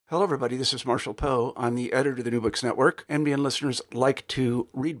Hello, everybody. This is Marshall Poe. I'm the editor of the New Books Network. NBN listeners like to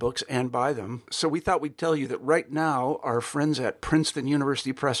read books and buy them. So we thought we'd tell you that right now, our friends at Princeton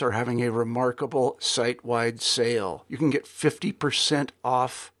University Press are having a remarkable site-wide sale. You can get 50%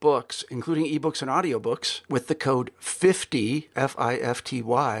 off books, including ebooks and audiobooks, with the code 50,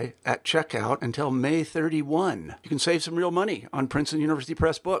 F-I-F-T-Y, at checkout until May 31. You can save some real money on Princeton University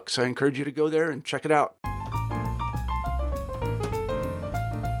Press books. I encourage you to go there and check it out.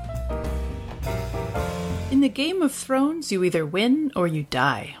 In the Game of Thrones, you either win or you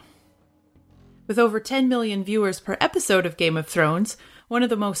die. With over 10 million viewers per episode of Game of Thrones, one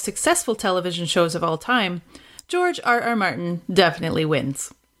of the most successful television shows of all time, George R.R. Martin definitely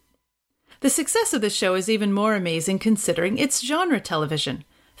wins. The success of the show is even more amazing considering its genre television,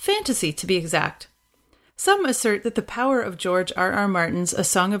 fantasy to be exact. Some assert that the power of George R.R. Martin's A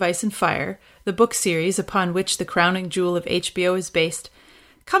Song of Ice and Fire, the book series upon which the crowning jewel of HBO is based,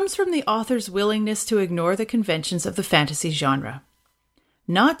 comes from the author's willingness to ignore the conventions of the fantasy genre.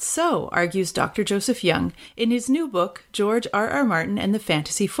 Not so, argues Dr. Joseph Young in his new book, George R.R. Martin and the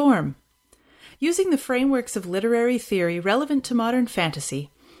Fantasy Form. Using the frameworks of literary theory relevant to modern fantasy,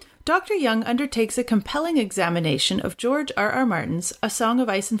 Dr. Young undertakes a compelling examination of George R.R. Martin's A Song of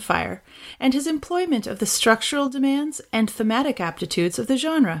Ice and Fire and his employment of the structural demands and thematic aptitudes of the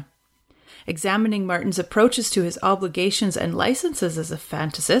genre. Examining Martin's approaches to his obligations and licenses as a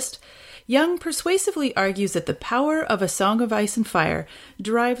fantasist, Young persuasively argues that the power of A Song of Ice and Fire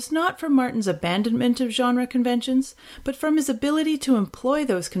derives not from Martin's abandonment of genre conventions, but from his ability to employ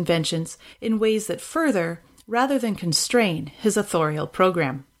those conventions in ways that further, rather than constrain, his authorial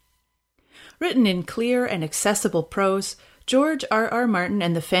program. Written in clear and accessible prose, George R.R. Martin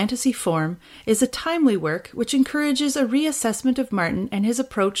and the Fantasy Form is a timely work which encourages a reassessment of Martin and his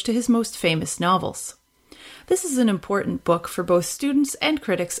approach to his most famous novels. This is an important book for both students and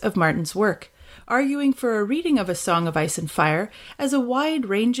critics of Martin's work, arguing for a reading of A Song of Ice and Fire as a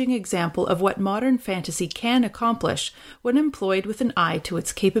wide-ranging example of what modern fantasy can accomplish when employed with an eye to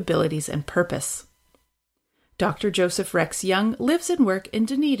its capabilities and purpose. Dr. Joseph Rex Young lives and works in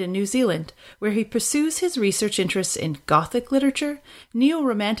Dunedin, New Zealand, where he pursues his research interests in Gothic literature,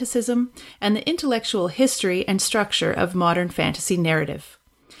 neo-romanticism, and the intellectual history and structure of modern fantasy narrative.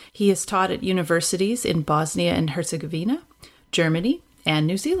 He has taught at universities in Bosnia and Herzegovina, Germany, and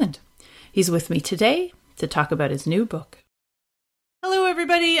New Zealand. He's with me today to talk about his new book. Hello,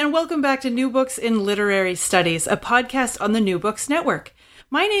 everybody, and welcome back to New Books in Literary Studies, a podcast on the New Books Network.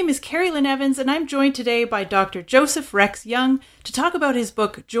 My name is Carrie Lynn Evans, and I'm joined today by Dr. Joseph Rex Young to talk about his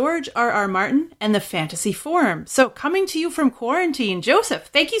book, George R.R. Martin and the Fantasy Form. So, coming to you from quarantine, Joseph,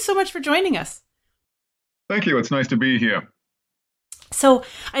 thank you so much for joining us. Thank you. It's nice to be here. So,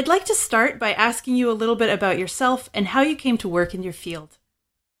 I'd like to start by asking you a little bit about yourself and how you came to work in your field.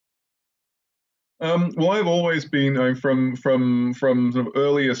 Well, I've always been from sort of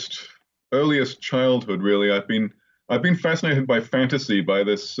earliest childhood. Really, I've been fascinated by fantasy, by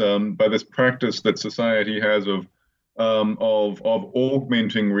this practice that society has of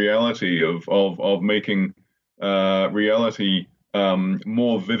augmenting reality, of making reality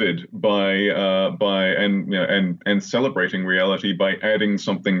more vivid and celebrating reality by adding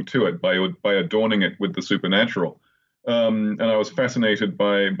something to it, by adorning it with the supernatural. And I was fascinated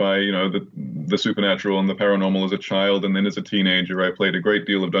by the supernatural and the paranormal as a child, and then as a teenager, I played a great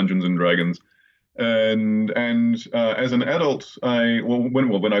deal of Dungeons and Dragons. And as an adult,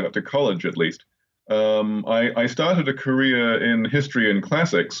 when I got to college, at least, I started a career in history and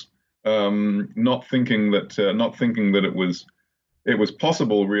classics, not thinking that it was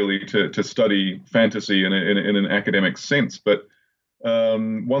possible really to study fantasy in an academic sense. But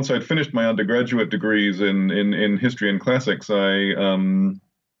once I'd finished my undergraduate degrees in history and classics, I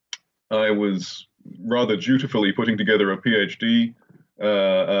was rather dutifully putting together a PhD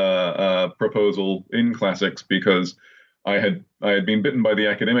proposal in classics because I had been bitten by the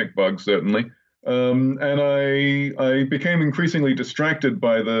academic bug, certainly, and I became increasingly distracted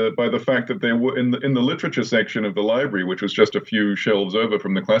by the fact that there were in the literature section of the library, which was just a few shelves over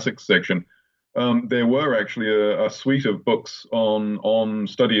from the classics section, there were actually a suite of books on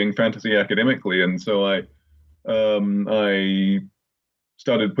studying fantasy academically, and so I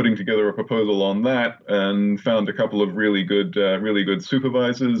started putting together a proposal on that, and found a couple of really good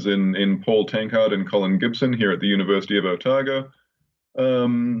supervisors in Paul Tankard and Colin Gibson here at the University of Otago,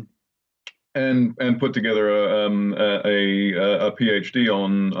 and put together a PhD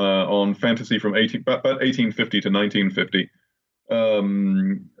on fantasy from about 1850 to 1950.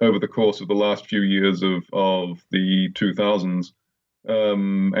 Over the course of the last few years of the 2000s,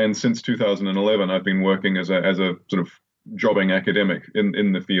 and since 2011, I've been working as a sort of jobbing academic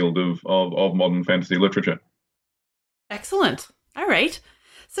in the field of modern fantasy literature. Excellent. All right.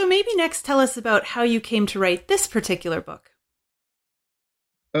 So maybe next tell us about how you came to write this particular book.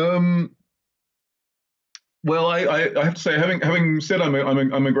 Well, I have to say, having said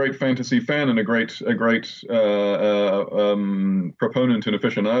I'm a great fantasy fan and a great proponent and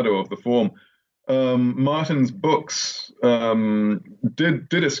aficionado of the form, Martin's books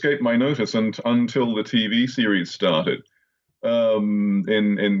did escape my notice until the TV series started. Of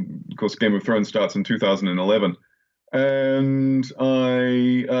course, Game of Thrones starts in 2011, and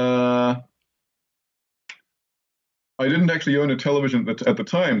I didn't actually own a television at the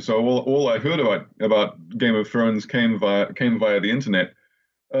time, so all I heard about Game of Thrones came via the internet.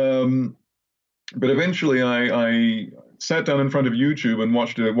 But eventually, I sat down in front of YouTube and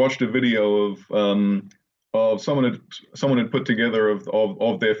watched a video of someone had put together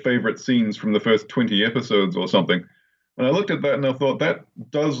of their favorite scenes from the first 20 episodes or something. And I looked at that and I thought, that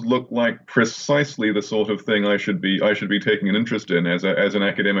does look like precisely the sort of thing I should be taking an interest in as an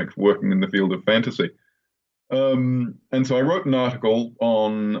academic working in the field of fantasy. And so I wrote an article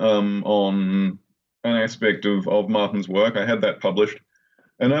on an aspect of Martin's work. I had that published,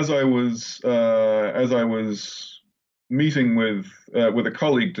 and as I was meeting with a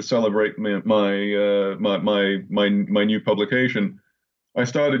colleague to celebrate my new publication, I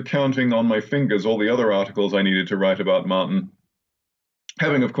started counting on my fingers all the other articles I needed to write about Martin.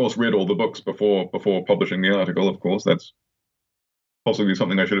 Having, of course, read all the books before publishing the article, of course, that's possibly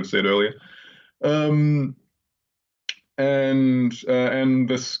something I should have said earlier. And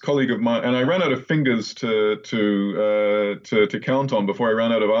this colleague of mine, and I ran out of fingers to count on before I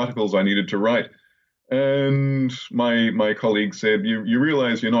ran out of articles I needed to write. And my colleague said, "You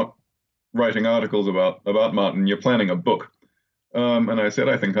realize you're not writing articles about Martin. You're planning a book." And I said,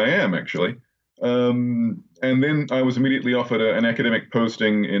 "I think I am, actually." And then I was immediately offered an academic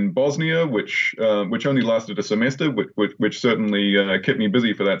posting in Bosnia, which only lasted a semester, which certainly kept me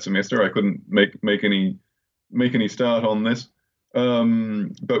busy for that semester. I couldn't make any start on this.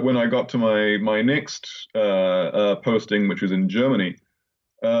 But when I got to my next posting, which was in Germany,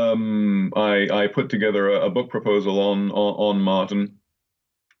 I put together a book proposal on Martin,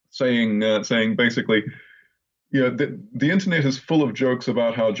 saying basically, the internet is full of jokes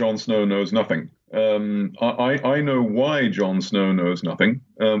about how Jon Snow knows nothing. I know why Jon Snow knows nothing.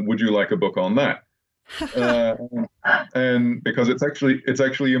 Would you like a book on that? And because it's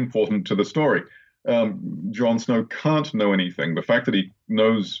actually important to the story. Jon Snow can't know anything. The fact that he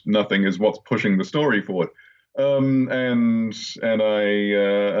knows nothing is what's pushing the story forward. And so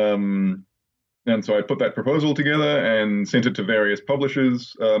I put that proposal together and sent it to various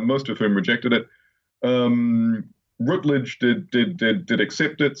publishers, most of whom rejected it. Routledge did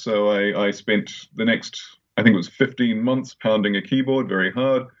accept it, so I spent the next, I think it was 15 months pounding a keyboard very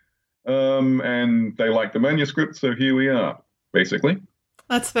hard, and they liked the manuscript, so here we are, basically.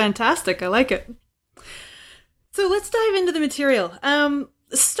 That's fantastic. I like it. So let's dive into the material.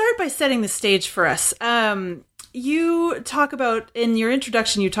 Start by setting the stage for us. You talk about, in your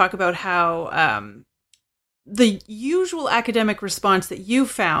introduction, you talk about how the usual academic response that you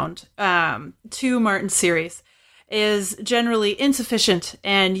found to Martin's series is generally insufficient,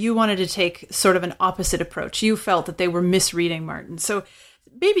 and you wanted to take sort of an opposite approach. You felt that they were misreading Martin. So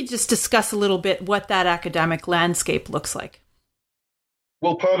maybe just discuss a little bit what that academic landscape looks like.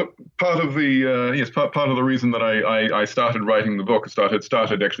 Well, part of the reason that I started writing the book,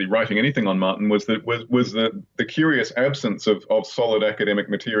 started actually writing anything on Martin, was the curious absence of solid academic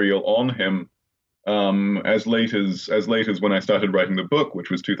material on him as late as when I started writing the book, which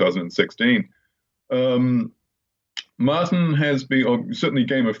was 2016. Martin has been, or certainly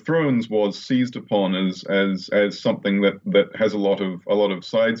Game of Thrones was seized upon as something that has a lot of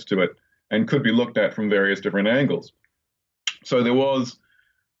sides to it and could be looked at from various different angles. So there was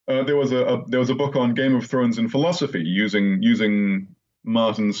a book on Game of Thrones and philosophy, using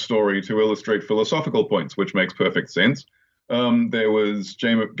Martin's story to illustrate philosophical points, which makes perfect sense. There was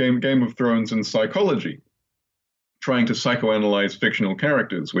Game of Thrones and psychology, trying to psychoanalyze fictional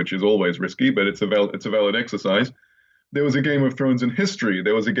characters, which is always risky, but it's a valid exercise. There was a Game of Thrones in history.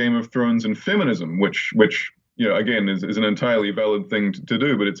 There was a Game of Thrones in feminism, which again is an entirely valid thing to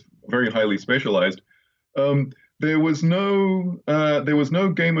do, but it's very highly specialized. There was no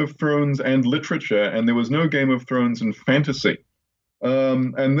Game of Thrones and literature, and there was no Game of Thrones and fantasy.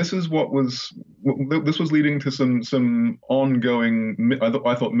 And this is this was leading to some ongoing,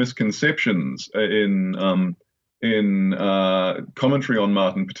 I thought, misconceptions in commentary on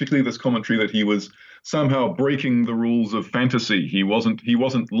Martin, particularly this commentary that he was somehow breaking the rules of fantasy. He wasn't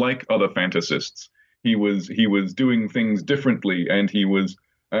like other fantasists. he was doing things differently, and he was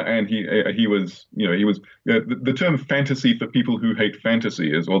the term fantasy for people who hate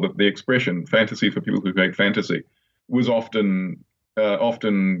fantasy is, or the expression fantasy for people who hate fantasy was often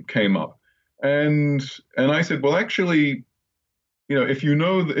came up, and I said, well, actually, if you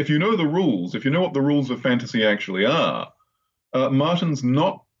know the rules, if you know what the rules of fantasy actually are, Martin's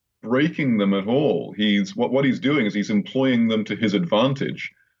not breaking them at all. What he's doing is he's employing them to his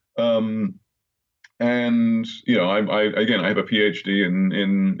advantage. And I have a PhD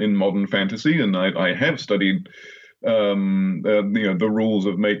in modern fantasy, and I have studied the rules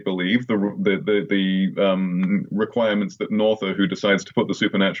of make believe, the requirements that an author who decides to put the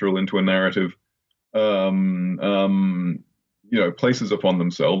supernatural into a narrative places upon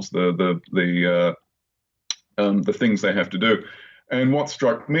themselves, the things they have to do. And what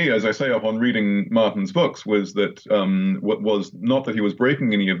struck me, as I say, upon reading Martin's books, was that what was not that he was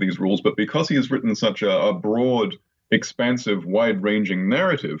breaking any of these rules, but because he has written such a broad, expansive, wide-ranging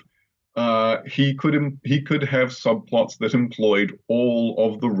narrative, he could have subplots that employed all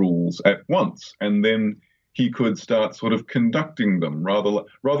of the rules at once, and then he could start sort of conducting them, rather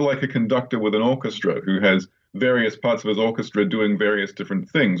like a conductor with an orchestra who has various parts of his orchestra doing various different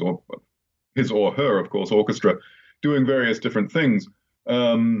things, or his or her, of course, orchestra doing various different things,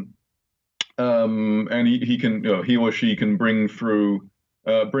 and he or she can bring through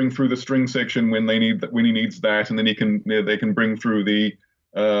the string section when he needs that, and then they can bring through the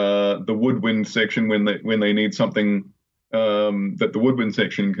woodwind section when they need something that the woodwind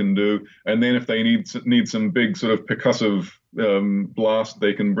section can do, and then if they need some big sort of percussive blast,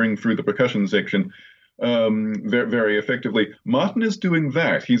 they can bring through the percussion section very, very effectively. Martin is doing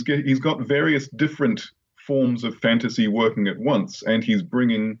that. He's got various different forms of fantasy working at once, and he's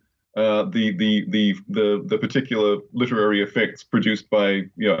bringing the particular literary effects produced by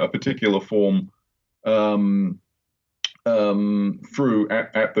a particular form through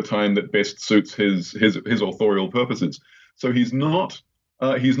at the time that best suits his authorial purposes. So he's not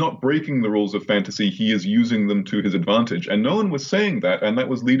breaking the rules of fantasy. He is using them to his advantage, and no one was saying that, and that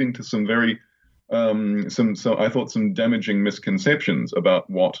was leading to some very some damaging misconceptions about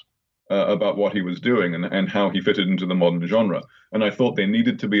what he was doing and how he fitted into the modern genre. And I thought there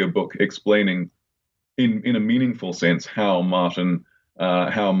needed to be a book explaining in a meaningful sense how Martin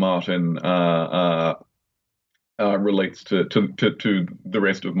relates to the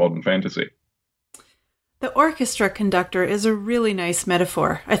rest of modern fantasy. The orchestra conductor is a really nice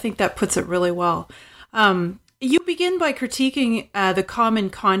metaphor. I think that puts it really well. You begin by critiquing the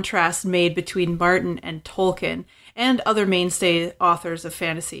common contrast made between Martin and Tolkien and other mainstay authors of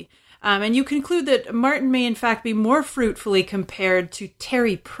fantasy. And you conclude that Martin may in fact be more fruitfully compared to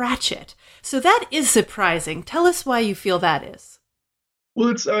Terry Pratchett. So that is surprising. Tell us why you feel that is.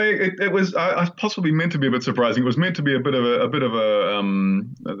 Well, it was possibly meant to be a bit surprising. It was meant to be a bit of a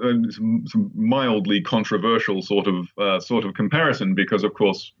some mildly controversial sort of comparison, because of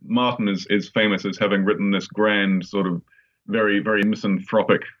course Martin is famous as having written this grand sort of very, very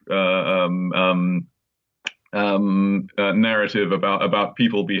misanthropic narrative about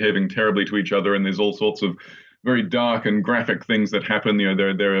people behaving terribly to each other, and there's all sorts of very dark and graphic things that happen.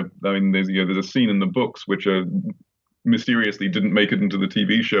 There's a scene in the books which are mysteriously didn't make it into the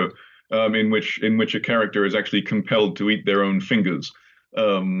TV show, in which a character is actually compelled to eat their own fingers.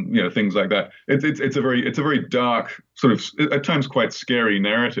 Things like that. It's a very dark, sort of at times quite scary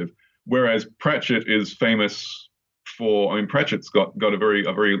narrative. Whereas Pratchett is famous for, Pratchett's got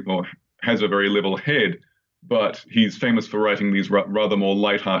has a very level head, but he's famous for writing these rather more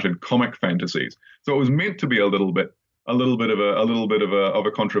lighthearted comic fantasies. So it was meant to be a little bit of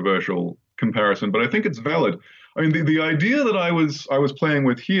a controversial comparison, but I think it's valid. The idea that I was playing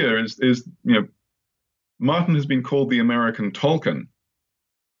with here is Martin has been called the American Tolkien,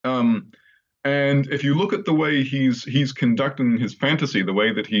 and if you look at the way he's conducting his fantasy,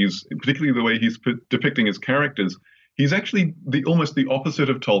 particularly the way he's depicting his characters, he's actually almost the opposite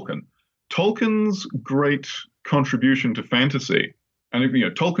of Tolkien. Tolkien's great contribution to fantasy, and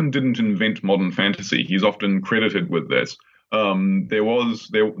Tolkien didn't invent modern fantasy. He's often credited with this. There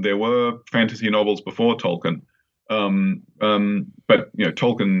were fantasy novels before Tolkien. But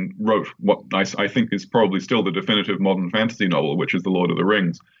Tolkien wrote what I think is probably still the definitive modern fantasy novel, which is The Lord of the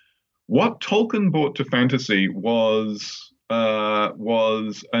Rings. What Tolkien brought to fantasy was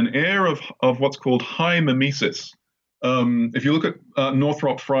an air of what's called high mimesis. If you look at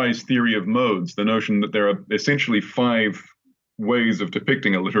Northrop Frye's theory of modes, the notion that there are essentially 5 ways of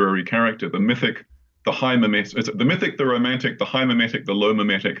depicting a literary character: the mythic, the high mimetic, the mythic, the romantic, the high mimetic, the low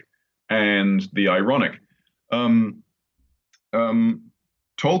mimetic, and the ironic.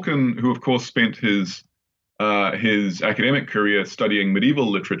 Tolkien, who of course spent his academic career studying medieval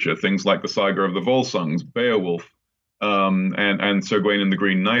literature, things like the Saga of the Volsungs, Beowulf, and Sir Gawain and the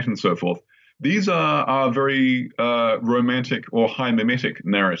Green Knight, and so forth. These are very romantic or high mimetic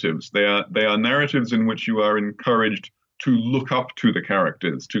narratives. They are narratives in which you are encouraged to look up to the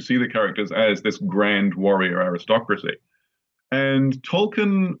characters, to see the characters as this grand warrior aristocracy. And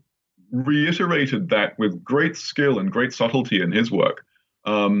Tolkien reiterated that with great skill and great subtlety in his work.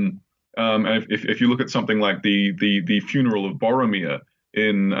 And if you look at something like the funeral of Boromir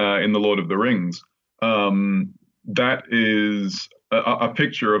in The Lord of the Rings, that is a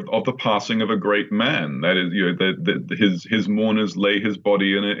picture of the passing of a great man. That is, his mourners lay his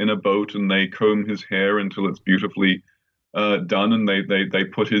body in a boat, and they comb his hair until it's beautifully done, and they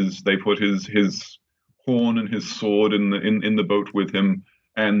put his horn and his sword in the boat with him,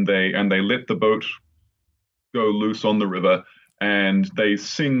 and they let the boat go loose on the river, and they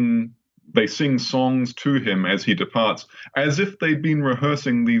sing songs to him as he departs, as if they'd been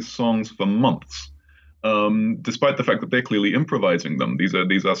rehearsing these songs for months. Despite the fact that they're clearly improvising them.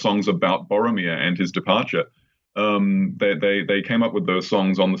 These are songs about Boromir and his departure. They came up with those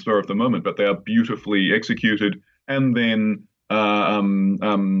songs on the spur of the moment, but they are beautifully executed. And then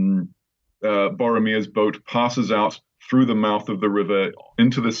Boromir's boat passes out through the mouth of the river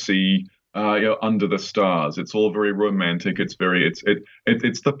into the sea, under the stars. It's all very romantic. It's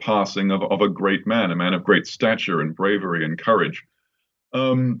the passing of a great man, a man of great stature and bravery and courage.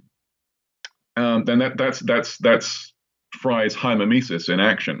 Then that's Fry's high mimesis in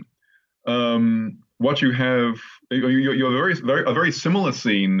action. What you have, you're a very similar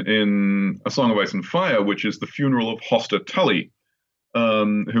scene in A Song of Ice and Fire, which is the funeral of Hoster Tully,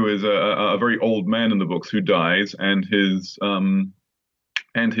 who is a very old man in the books who dies, and his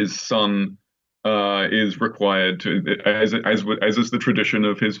son is required to, as is the tradition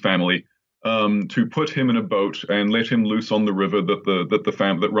of his family, to put him in a boat and let him loose on the river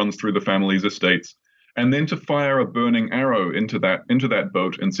that runs through the family's estates, and then to fire a burning arrow into that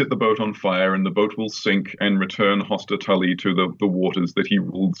boat and set the boat on fire, and the boat will sink and return Hoster Tully to the waters that he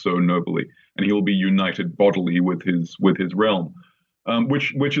ruled so nobly, and he will be united bodily with his realm,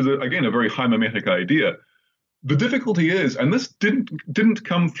 which is again a very high mimetic idea. The difficulty is, and this didn't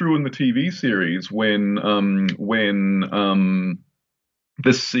come through in the TV series when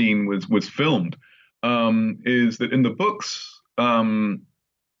this scene was filmed, is that in the books,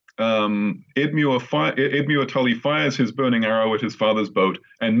 Edmure Tully fires his burning arrow at his father's boat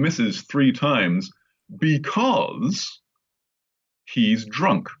and misses 3 times because he's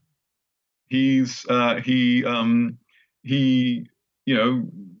drunk. He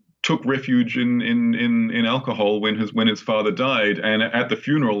took refuge in alcohol when his father died, and at the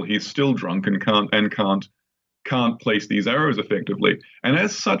funeral he's still drunk and can't place these arrows effectively, and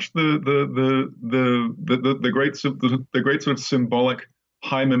as such, the great sort of symbolic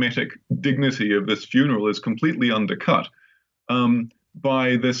high mimetic dignity of this funeral is completely undercut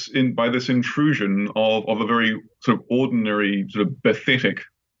by this intrusion of a very sort of ordinary, sort of pathetic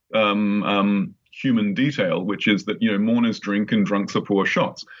human detail, which is that mourners drink and drunks are poor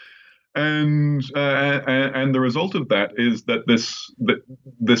shots. And the result of that is that this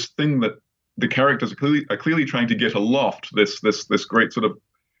thing that the characters are clearly trying to get aloft, this great sort of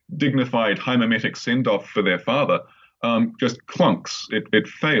dignified high mimetic send-off for their father, just clunks. It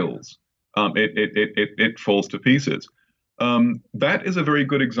fails. It falls to pieces. That is a very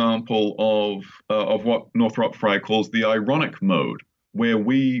good example of what Northrop Frye calls the ironic mode, where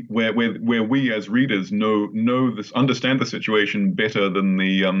we as readers know this, understand the situation better than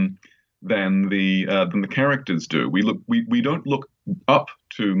the characters do. We don't look up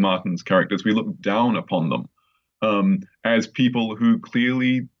to Martin's characters. We look down upon them as people who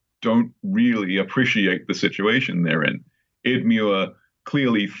clearly don't really appreciate the situation they're in. Edmure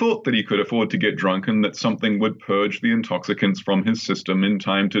clearly thought that he could afford to get drunk and that something would purge the intoxicants from his system in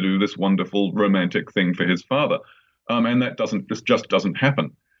time to do this wonderful romantic thing for his father. And that just doesn't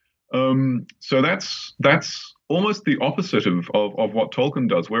happen. So that's almost the opposite of what Tolkien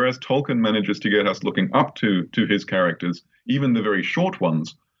does. Whereas Tolkien manages to get us looking up to his characters, even the very short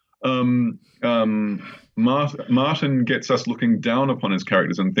ones, Martin gets us looking down upon his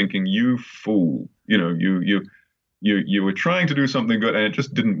characters and thinking, "You fool! You were trying to do something good and it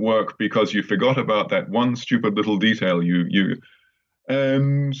just didn't work because you forgot about that one stupid little detail."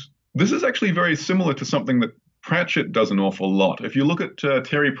 And this is actually very similar to something that Pratchett does an awful lot. If you look at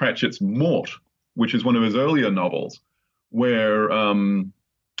Terry Pratchett's Mort, which is one of his earlier novels, where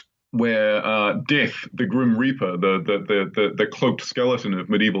Death, the Grim Reaper, the cloaked skeleton of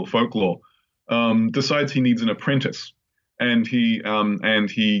medieval folklore, decides he needs an apprentice, and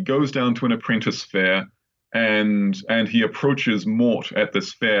he goes down to an apprentice fair, and he approaches Mort at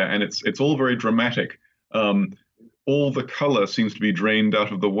this fair, and it's all very dramatic. All the color seems to be drained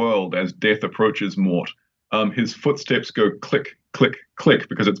out of the world as Death approaches Mort. His footsteps go click, click, click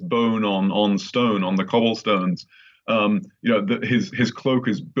because it's bone on stone on the cobblestones. His cloak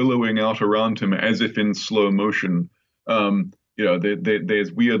is billowing out around him as if in slow motion.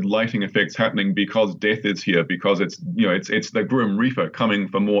 There's weird lighting effects happening because Death is here, because it's the Grim Reaper coming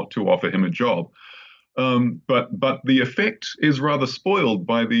for Mort to offer him a job. But the effect is rather spoiled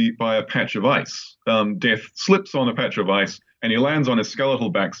by a patch of ice. Death slips on a patch of ice and he lands on his skeletal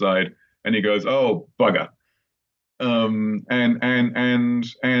backside and he goes, "Oh, bugger."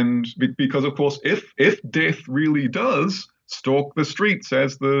 Because of course, if Death really does stalk the streets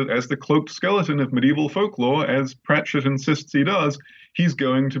as the cloaked skeleton of medieval folklore, as Pratchett insists he does, he's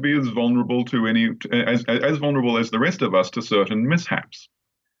going to be as vulnerable as vulnerable as the rest of us to certain mishaps.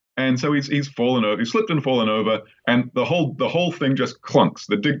 And so he's fallen over, he's slipped and fallen over, and the whole thing just clunks.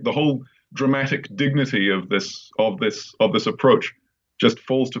 The whole dramatic dignity of this approach just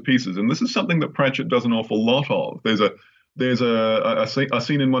falls to pieces. And this is something that Pratchett does an awful lot of. There's a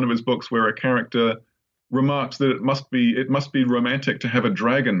scene in one of his books where a character remarks that it must be romantic to have a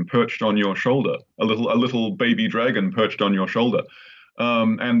dragon perched on your shoulder, a little baby dragon perched on your shoulder.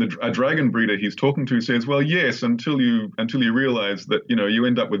 And a dragon breeder he's talking to says, "Well, yes, until you realize that you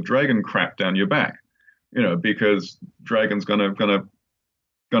end up with dragon crap down your back, because dragon's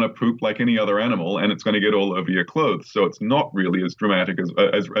gonna poop like any other animal, and it's going to get all over your clothes. So it's not really as dramatic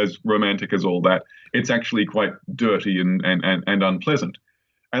as romantic as all that. It's actually quite dirty and unpleasant."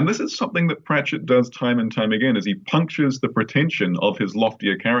 And this is something that Pratchett does time and time again, as he punctures the pretension of his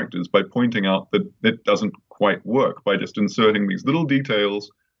loftier characters by pointing out that it doesn't quite work, by just inserting these little details,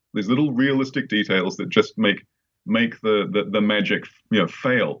 these little realistic details that just make the magic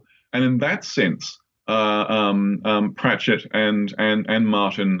fail. And in that sense, Pratchett and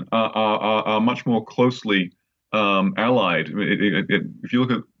Martin are much more closely allied. If you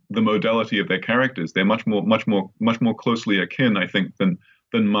look at the modality of their characters, they're much more closely akin, I think, than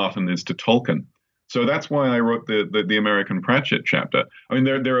Martin is to Tolkien. So that's why I wrote the American Pratchett chapter. I mean,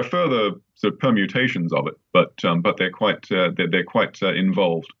 there are further sort of permutations of it, but they're quite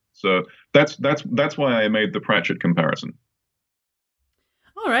involved. So that's why I made the Pratchett comparison.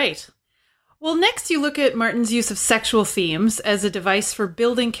 All right. Well, next you look at Martin's use of sexual themes as a device for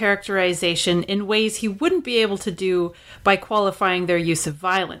building characterization in ways he wouldn't be able to do by qualifying their use of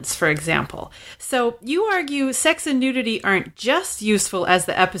violence, for example. So you argue sex and nudity aren't just useful as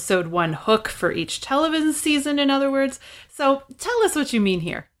the episode 1 hook for each television season, in other words. So tell us what you mean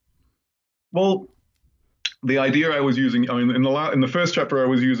here. Well, the idea I was using, I mean, in the first chapter I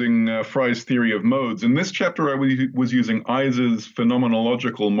was using Fry's theory of modes. In this chapter I was using Iza's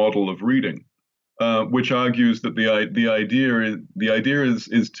phenomenological model of reading. Which argues that the idea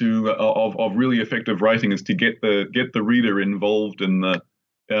is to of really effective writing is to get the reader involved in the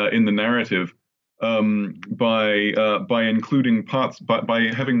narrative by including parts by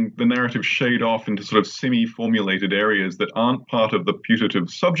having the narrative shade off into sort of semi-formulated areas that aren't part of the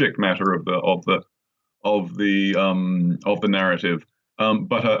putative subject matter of the narrative,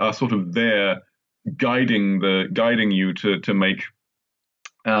 but are sort of there guiding you to make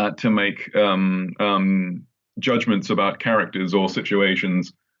judgments about characters or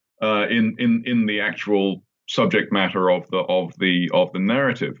situations in the actual subject matter of the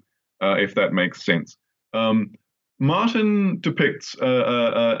narrative, if that makes sense. Martin depicts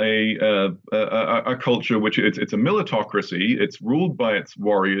a culture which it's a militocracy. It's ruled by its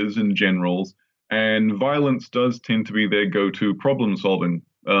warriors and generals, and violence does tend to be their go-to problem-solving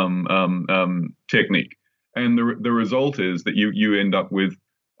technique. And the result is that you end up with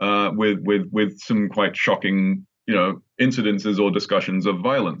some quite shocking, incidences or discussions of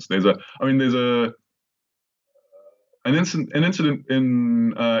violence. There's an incident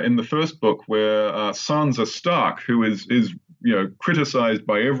in the first book where Sansa Stark, who is criticized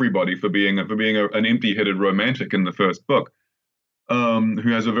by everybody for being an empty-headed romantic in the first book, who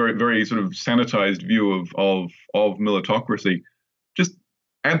has a very very sort of sanitized view of militocracy, just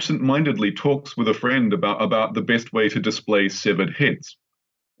absent-mindedly talks with a friend about the best way to display severed heads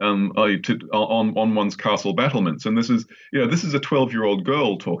on one's castle battlements. And this is a 12-year-old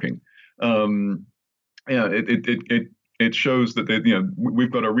girl talking. It shows that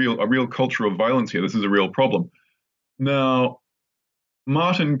we've got a real culture of violence here. This is a real problem. Now,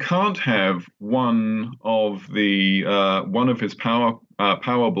 Martin can't have one of his power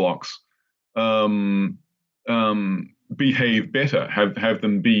blocks behave better, have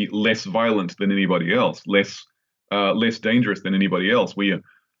them be less violent than anybody else, less less dangerous than anybody else.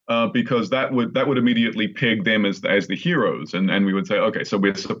 Because that would immediately peg them as the heroes, and we would say, okay, so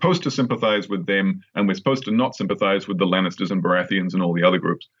we're supposed to sympathize with them, and we're supposed to not sympathize with the Lannisters and Baratheons and all the other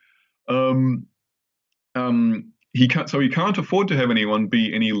groups. He can't afford to have anyone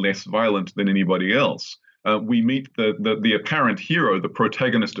be any less violent than anybody else. We meet the apparent hero, the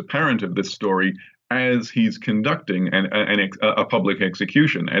protagonist apparent of this story, as he's conducting a public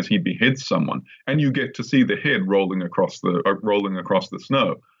execution, as he beheads someone, and you get to see the head rolling across the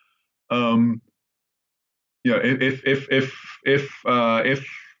snow. If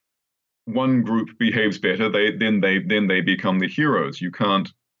one group behaves better, then they become the heroes. You can't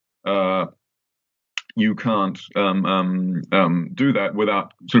do that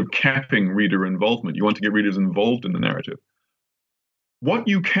without sort of capping reader involvement. You want to get readers involved in the narrative. What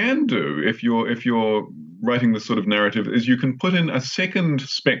you can do if you're writing this sort of narrative is you can put in a second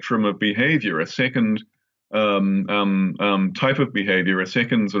spectrum of behavior, a second type of behavior, a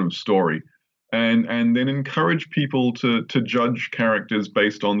second sort of story, and then encourage people to judge characters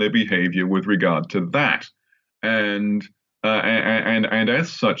based on their behavior with regard to that, and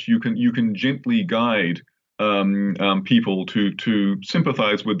as such, you can gently guide people to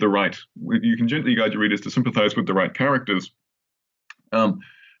sympathize with the right. You can gently guide your readers to sympathize with the right characters, and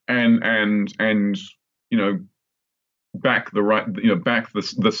back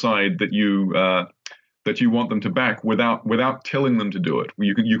the side that you want them to back without telling them to do it.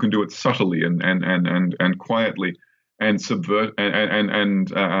 You can do it subtly and quietly and subvert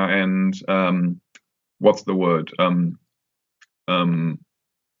and what's the word?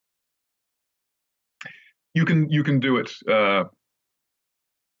 You can do it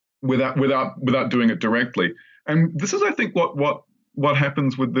without doing it directly. And this is, I think, what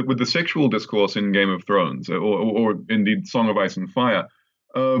happens with the sexual discourse in Game of Thrones, or indeed Song of Ice and Fire.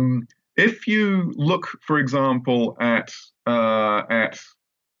 If you look, for example, at the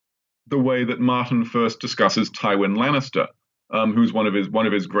way that Martin first discusses Tywin Lannister, who's one of his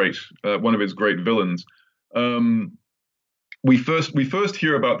great villains, we first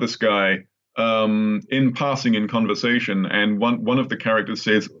hear about this guy in passing in conversation, and one of the characters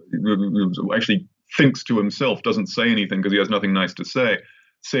actually thinks to himself, doesn't say anything because he has nothing nice to say,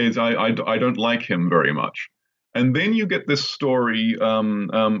 says, I don't like him very much. And then you get this story from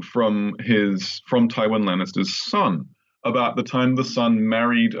Tywin Lannister's son about the time the son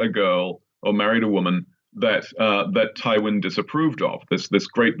married a girl or married a woman that Tywin disapproved of. This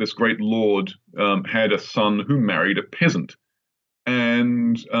great lord had a son who married a peasant,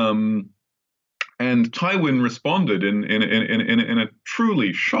 and Tywin responded in a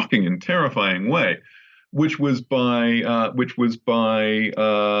truly shocking and terrifying way, which was by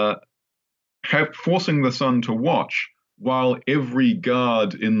forcing the son to watch while every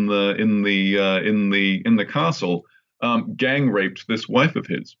guard in the castle gang raped this wife of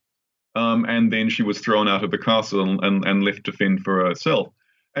his, and then she was thrown out of the castle and left to fend for herself.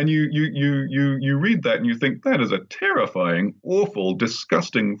 And you read that and you think that is a terrifying, awful,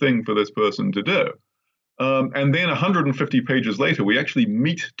 disgusting thing for this person to do. And then 150 pages later, we actually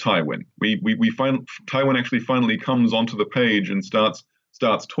meet Tywin. Tywin actually finally comes onto the page and starts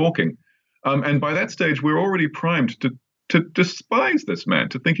talking. And by that stage, we're already primed to despise this man,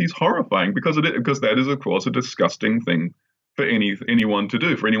 to think he's horrifying, because that is, of course, a disgusting thing for anyone to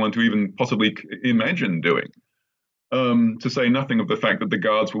do, for anyone to even possibly imagine doing. To say nothing of the fact that the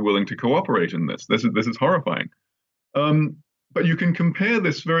guards were willing to cooperate in this. This is horrifying. But you can compare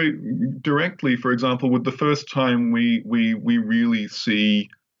this very directly, for example, with the first time we really see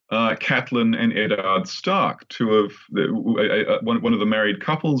Catelyn and Eddard Stark, two of one of the married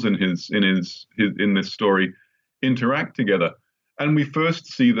couples in this story, interact together, and we first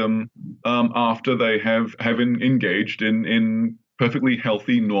see them after they have engaged in perfectly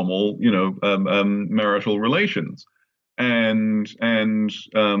healthy, normal, marital relations. And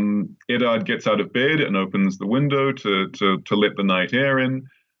Eddard gets out of bed and opens the window to let the night air in,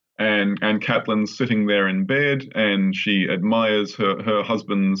 and Catelyn's sitting there in bed, and she admires her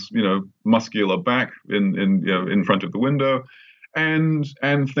husband's muscular back in front of the window, and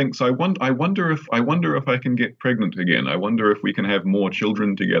thinks, I wonder if I can get pregnant again. I wonder if we can have more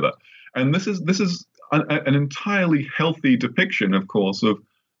children together. And this is an entirely healthy depiction, of course, of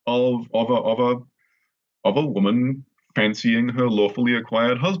a woman fancying her lawfully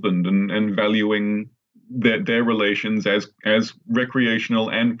acquired husband and valuing their relations as recreational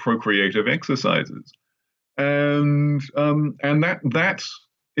and procreative exercises, and that's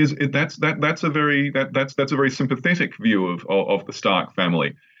a very sympathetic view of the Stark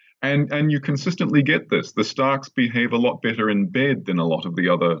family, and you consistently get this. The Starks behave a lot better in bed than a lot of the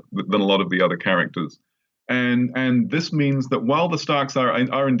other characters, And this means that while the Starks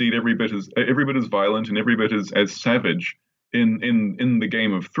are indeed every bit as violent and every bit as savage in the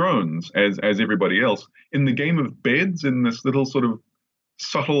Game of Thrones as everybody else, in the Game of Beds, in this little sort of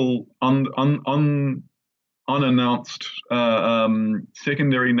subtle unannounced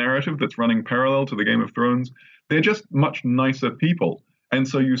secondary narrative that's running parallel to the Game of Thrones, they're just much nicer people. And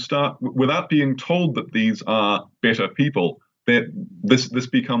so you start, without being told that these are better people, that this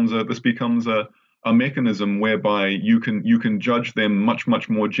becomes a mechanism whereby you can judge them much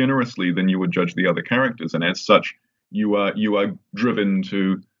more generously than you would judge the other characters, and as such, you are driven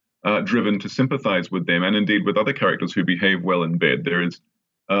to sympathize with them, and indeed with other characters who behave well in bed. There is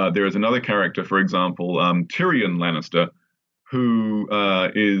another character, for example, Tyrion Lannister, who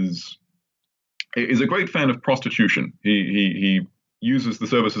is a great fan of prostitution. He uses the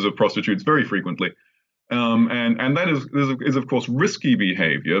services of prostitutes very frequently, and that is of course risky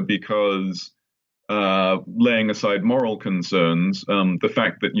behavior, because laying aside moral concerns, the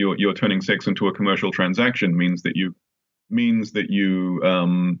fact that you're turning sex into a commercial transaction means that you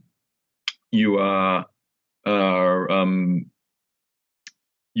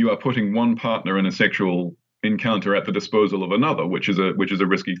are putting one partner in a sexual encounter at the disposal of another, which is a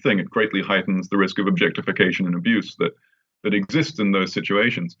risky thing. It greatly heightens the risk of objectification and abuse that exists in those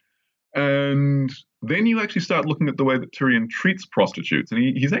situations. And then you actually start looking at the way that Tyrion treats prostitutes, and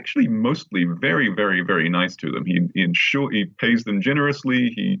he's actually mostly very, very, very nice to them. He pays them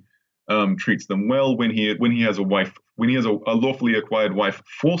generously. He treats them well when he has a lawfully acquired wife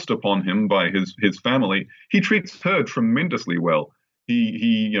forced upon him by his family. He treats her tremendously well.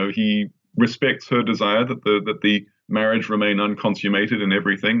 He respects her desire that the marriage remain unconsummated and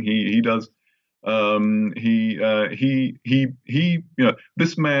everything. He does.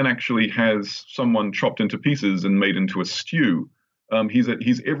 This man actually has someone chopped into pieces and made into a stew.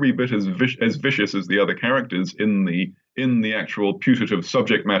 He's every bit as vicious as the other characters in the actual putative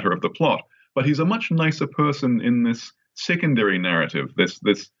subject matter of the plot, but he's a much nicer person in this secondary narrative, this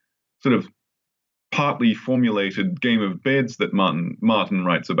sort of partly formulated Game of Beds that Martin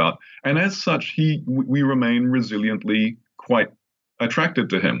writes about, and as such, we remain resiliently quite attracted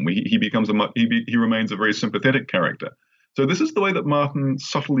to him. He remains a very sympathetic character. So this is the way that Martin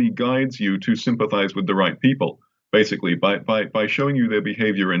subtly guides you to sympathize with the right people, basically by showing you their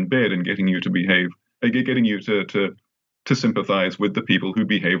behavior in bed and getting you to sympathize with the people who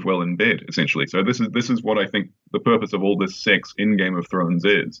behave well in bed, essentially. So this is what I think the purpose of all this sex in Game of Thrones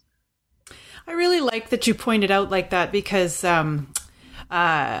is. I really like that you pointed out like that, because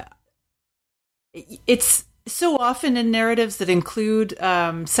it's so often in narratives that include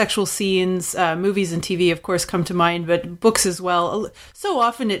sexual scenes, movies and TV, of course, come to mind, but books as well. So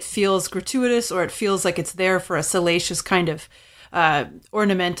often it feels gratuitous, or it feels like it's there for a salacious kind of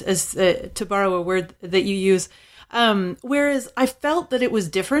ornament, as to borrow a word that you use. Whereas I felt that it was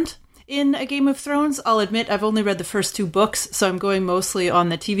different in A Game of Thrones. I'll admit I've only read the first 2 books, so I'm going mostly on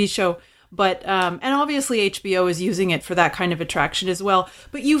the TV show. But, and obviously HBO is using it for that kind of attraction as well.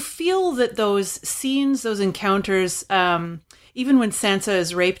 But you feel that those scenes, those encounters, even when Sansa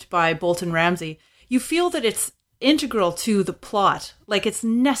is raped by Bolton Ramsay, you feel that it's integral to the plot. Like it's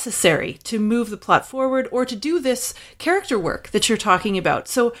necessary to move the plot forward or to do this character work that you're talking about.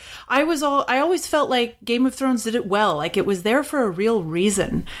 So I always felt like Game of Thrones did it well. Like it was there for a real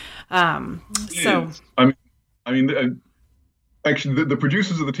reason. Actually, the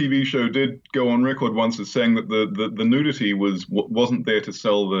producers of the TV show did go on record once as saying that the nudity wasn't there to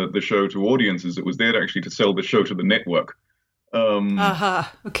sell the show to audiences. It was there to sell the show to the network.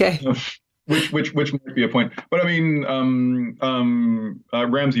 Okay. Which might be a point. But I mean,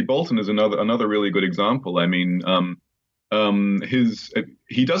 Ramsay Bolton is another really good example. I mean,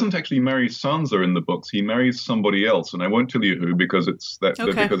 he doesn't actually marry Sansa in the books. He marries somebody else, and I won't tell you who because it's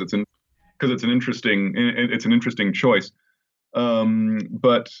an interesting choice.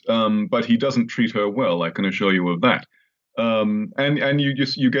 But he doesn't treat her well. I can assure you of that. And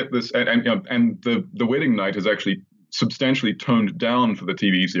you get this, and the wedding night is actually substantially toned down for the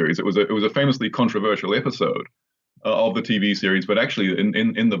TV series. It was a famously controversial episode of the TV series, but actually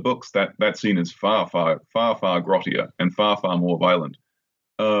in the books that scene is far grottier and far more violent.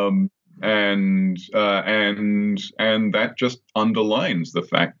 And that just underlines the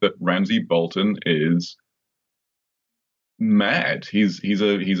fact that Ramsay Bolton is mad. He's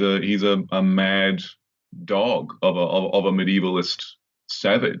a mad dog of a medievalist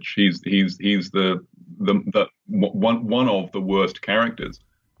savage. He's the one of the worst characters.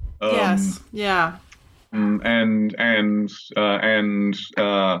 Yes. Yeah.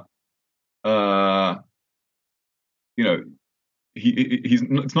 he's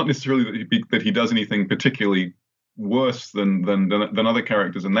it's not necessarily that he does anything particularly worse than other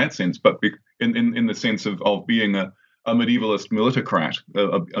characters in that sense, but in the sense of being a medievalist militocrat,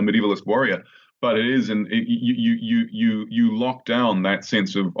 a medievalist warrior. But it is, and you lock down that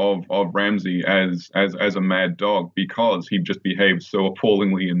sense of Ramsay as a mad dog because he just behaves so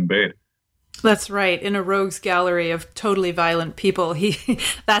appallingly in bed. That's right. In a rogues gallery of totally violent people,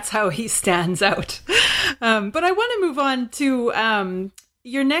 that's how he stands out. But I want to move on to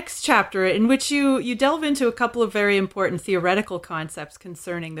your next chapter, in which you delve into a couple of very important theoretical concepts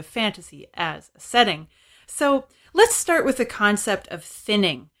concerning the fantasy as a setting. So let's start with the concept of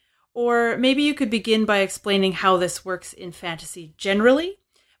thinning. Or maybe you could begin by explaining how this works in fantasy generally,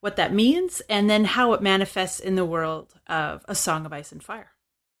 what that means, and then how it manifests in the world of A Song of Ice and Fire.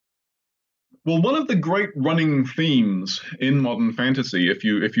 Well, one of the great running themes in modern fantasy, if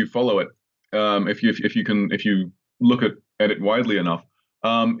you follow it, if you look at it widely enough,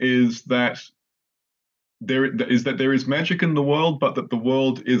 is that there is magic in the world, but that the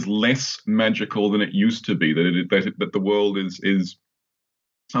world is less magical than it used to be. That the world is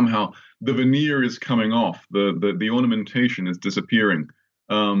somehow, the veneer is coming off, the ornamentation is disappearing.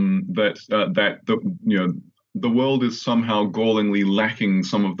 The world is somehow gallingly lacking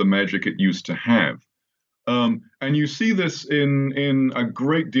some of the magic it used to have. And you see this in a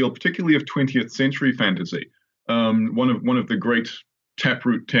great deal, particularly of 20th century fantasy. One of the great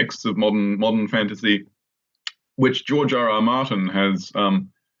taproot texts of modern fantasy, which George R.R. Martin has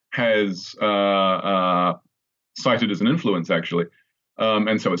cited as an influence, actually,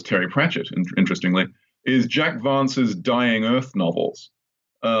 and so has Terry Pratchett, interestingly, is Jack Vance's Dying Earth novels,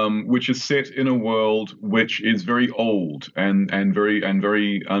 which is set in a world which is very old and very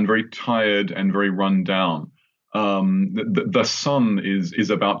tired and very run down. The sun is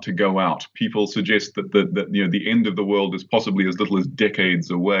about to go out. People suggest that the end of the world is possibly as little as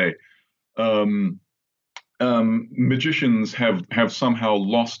decades away. Magicians have somehow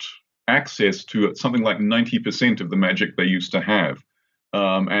lost access to something like 90% of the magic they used to have.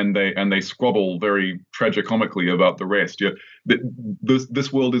 And they squabble very tragicomically about the rest.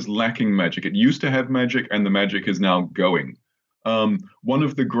 This world is lacking magic. It used to have magic, and the magic is now going. One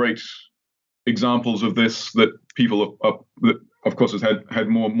of the great examples of this that people, that of course, has had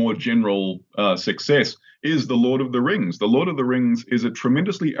more general success is The Lord of the Rings. The Lord of the Rings is a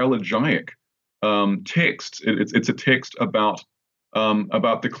tremendously elegiac text. It's a text about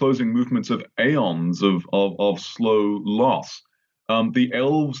the closing movements of aeons of slow loss. The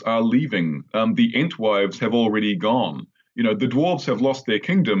elves are leaving. The Entwives have already gone. The dwarves have lost their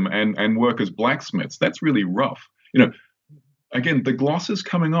kingdom and work as blacksmiths. That's really rough. Again, the gloss is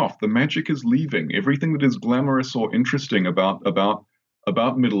coming off. The magic is leaving. Everything that is glamorous or interesting about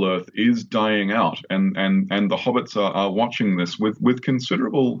Middle-earth is dying out, and the hobbits are watching this with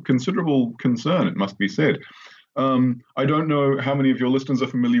considerable concern, it must be said. I don't know how many of your listeners are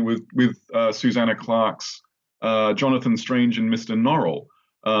familiar with Susanna Clarke's Jonathan Strange and Mr. Norrell.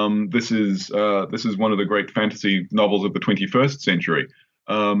 This is one of the great fantasy novels of the 21st century,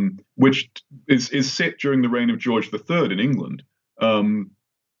 which is set during the reign of George III in England.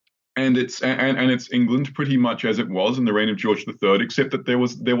 And it's England pretty much as it was in the reign of George III, except that there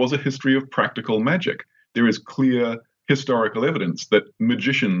was a history of practical magic. There is clear historical evidence that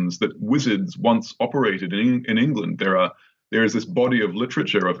wizards once operated in England. There is this body of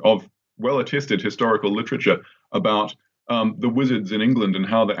literature of well-attested historical literature about the wizards in England and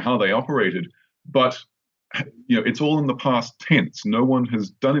how they operated. But it's all in the past tense. No one has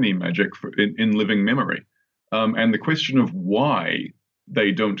done any magic in living memory. And the question of why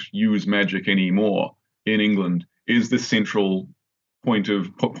they don't use magic anymore in England is the central point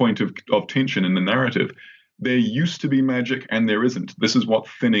of tension in the narrative. There used to be magic and there isn't. This is what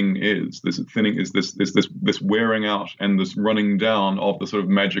thinning is. Thinning is this wearing out and this running down of the sort of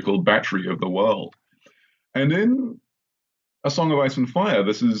magical battery of the world. And in A Song of Ice and Fire,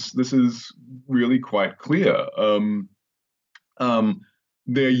 this is really quite clear.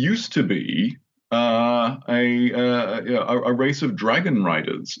 There used to be a race of dragon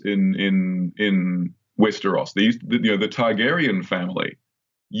riders in Westeros. The Targaryen family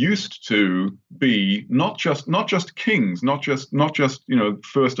used to be not just kings, not just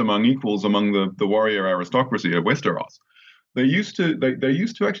first among equals among the warrior aristocracy of Westeros. They used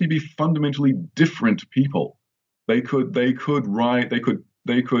to actually be fundamentally different people. They could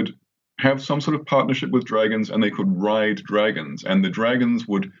have some sort of partnership with dragons, and they could ride dragons, and the dragons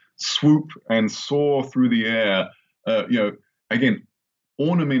would swoop and soar through the air. Again,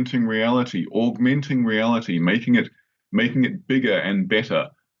 ornamenting reality, augmenting reality, making it bigger and better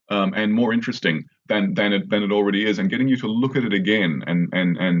and more interesting. than it already is, and getting you to look at it again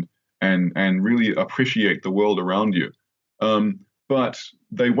and really appreciate the world around you. But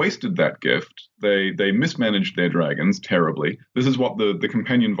they wasted that gift. They mismanaged their dragons terribly. This is what the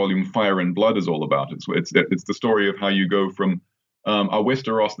companion volume Fire and Blood is all about. It's the story of how you go from a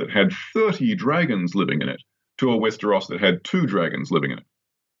Westeros that had 30 dragons living in it to a Westeros that had 2 dragons living in it.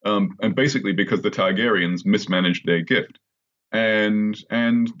 And basically because the Targaryens mismanaged their gift. And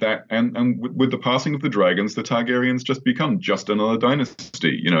with the passing of the dragons, the Targaryens just become just another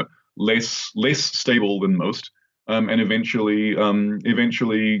dynasty, less stable than most. And eventually,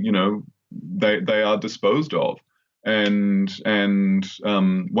 they are disposed of. And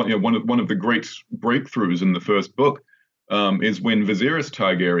one of the great breakthroughs in the first book is when Viserys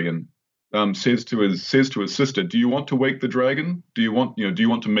Targaryen says to his sister, "Do you want to wake the dragon? Do you want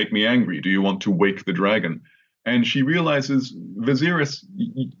to make me angry? Do you want to wake the dragon?" And she realizes, Viserys,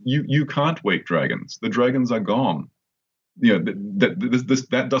 you can't wake dragons. The dragons are gone.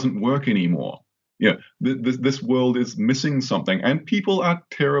 That doesn't work anymore. This world is missing something, and people are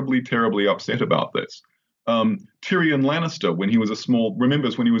terribly, terribly upset about this. Tyrion Lannister, when he was a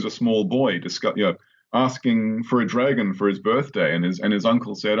small boy, asking for a dragon for his birthday, and his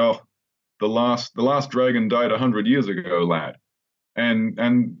uncle said, "Oh, the last dragon died 100 years ago, lad."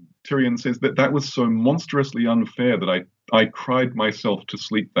 And Tyrion says that was so monstrously unfair that I cried myself to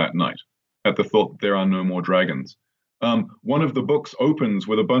sleep that night at the thought that there are no more dragons. One of the books opens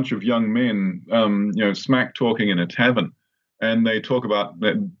with a bunch of young men, smack talking in a tavern, and they talk about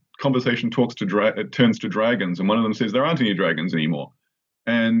that conversation turns to dragons, and one of them says there aren't any dragons anymore,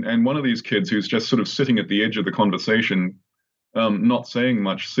 and one of these kids who's just sort of sitting at the edge of the conversation, not saying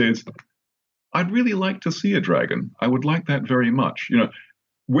much, says, "I'd really like to see a dragon. I would like that very much."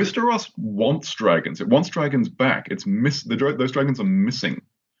 Westeros wants dragons. It wants dragons back. Those dragons are missing.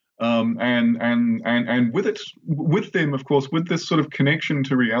 And with them, of course, with this sort of connection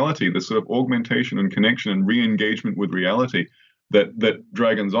to reality, this sort of augmentation and connection and re-engagement with reality that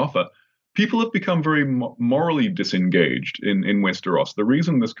dragons offer, people have become very morally disengaged in Westeros. The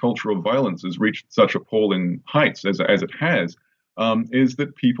reason this culture of violence has reached such appalling heights as it has is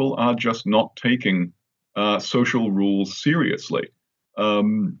that people are just not taking social rules seriously.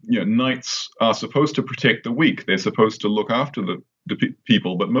 Knights are supposed to protect the weak. They're supposed to look after the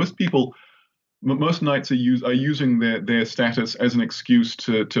people, but most knights are using their status as an excuse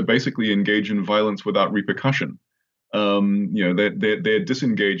to basically engage in violence without repercussion. They're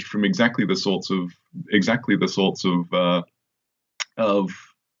disengaged from exactly the sorts of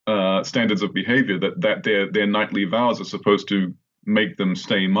standards of behavior that their knightly vows are supposed to make them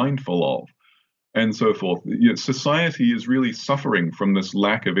stay mindful of, and so forth. Society is really suffering from this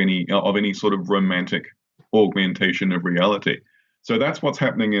lack of any sort of romantic augmentation of reality. So that's what's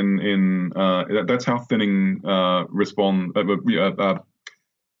happening that's how thinning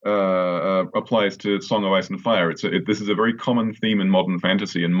applies to Song of Ice and Fire. This is a very common theme in modern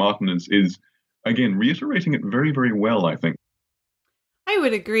fantasy, and Martin is again reiterating it very, very well, I think. I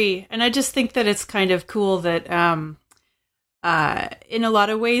would agree, and I just think that it's kind of cool that in a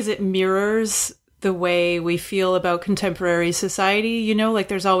lot of ways it mirrors the way we feel about contemporary society. Like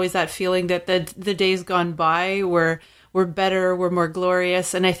there's always that feeling that the days gone by were better, were more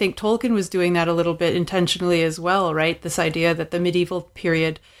glorious. And I think Tolkien was doing that a little bit intentionally as well, right? This idea that the medieval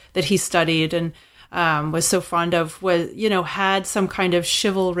period that he studied and was so fond of was, had some kind of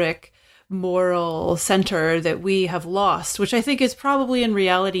chivalric moral center that we have lost, which I think is probably in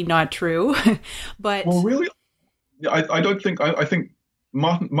reality not true. But well, really, I don't think. I think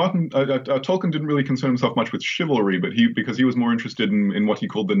Tolkien didn't really concern himself much with chivalry, but because he was more interested in what he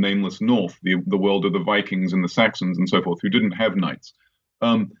called the nameless North, the world of the Vikings and the Saxons and so forth, who didn't have knights.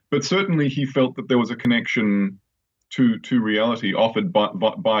 But certainly he felt that there was a connection to reality offered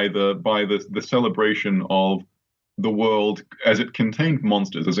by the celebration of the world as it contained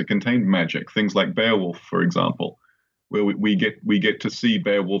monsters, as it contained magic, things like Beowulf, for example, where we get to see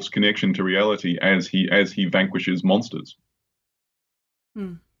Beowulf's connection to reality as he vanquishes monsters.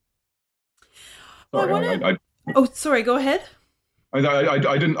 Sorry, sorry. Go ahead.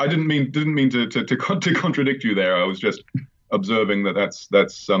 I didn't mean to contradict you there. I was just observing that's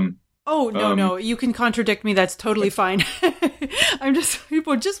Oh no! You can contradict me. That's totally fine. I'm just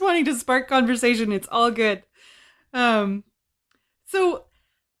wanting to spark conversation. It's all good. So,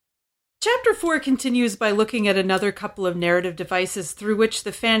 Chapter 4 continues by looking at another couple of narrative devices through which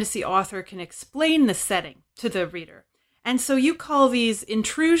the fantasy author can explain the setting to the reader. And so you call these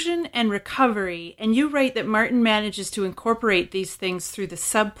intrusion and recovery, and you write that Martin manages to incorporate these things through the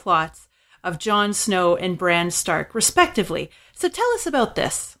subplots of Jon Snow and Bran Stark, respectively. So tell us about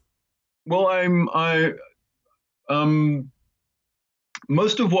this. Well,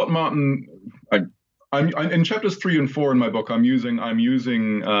 most of what Martin, I'm in chapters 3 and 4 in my book. I'm using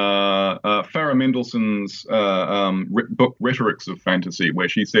Farah Mendelssohn's book Rhetorics of Fantasy, where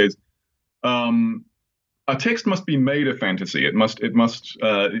she says a text must be made a fantasy. There must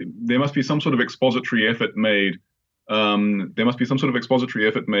be some sort of expository effort made. There must be some sort of expository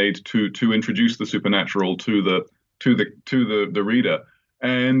effort made to introduce the supernatural to the reader.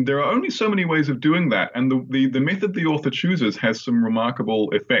 And there are only so many ways of doing that, and the method the author chooses has some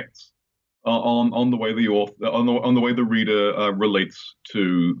remarkable effects on the way the reader relates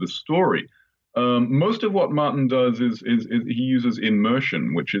to the story. Most of what Martin does is he uses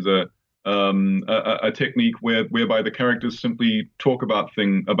immersion, which is a technique whereby the characters simply talk about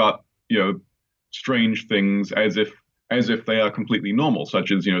strange things as if they are completely normal,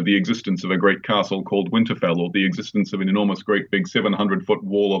 such as the existence of a great castle called Winterfell, or the existence of an enormous, great big 700-foot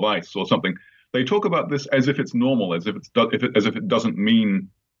wall of ice, or something. They talk about this as if it's normal, as if it doesn't mean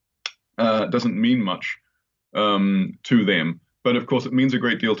much to them. But of course, it means a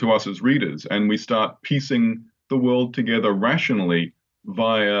great deal to us as readers, and we start piecing the world together rationally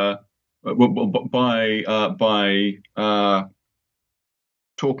by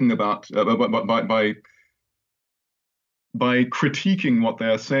talking about by critiquing what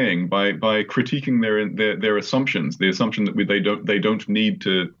they're saying, by critiquing their assumptions. The assumption that they don't need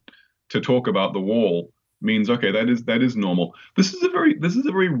to talk about the wall means, okay, that is normal. This is a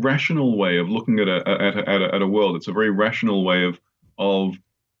very rational way of looking at a world. It's a very rational way of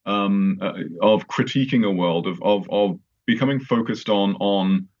critiquing a world, of becoming focused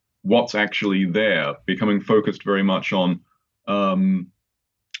on what's actually there, becoming focused very much on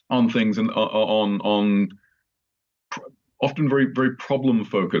things and on often very, very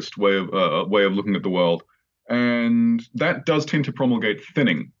problem-focused way of looking at the world, and that does tend to promulgate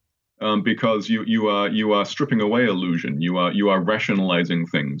thinning, because you are stripping away illusion. You are rationalizing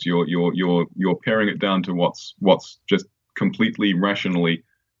things. You're paring it down to what's just completely rationally,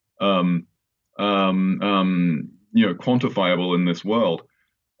 quantifiable in this world.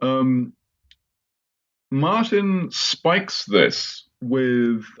 Martin spikes this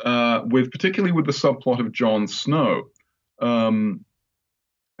with particularly with the subplot of Jon Snow, who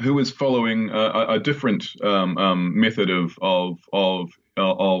is following a different method of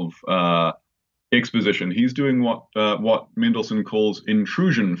exposition. He's doing what Mendelssohn calls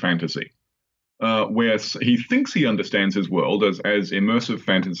intrusion fantasy, where he thinks he understands his world as immersive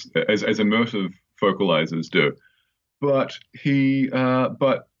fantasy, as immersive focalizers do, but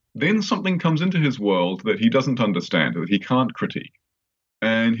then something comes into his world that he doesn't understand, that he can't critique,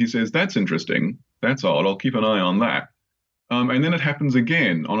 and he says, "That's interesting. That's odd. I'll keep an eye on that." And then it happens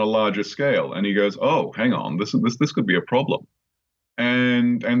again on a larger scale, and he goes, "Oh, hang on, this could be a problem,"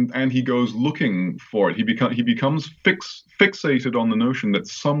 and he goes looking for it. He becomes fixated on the notion that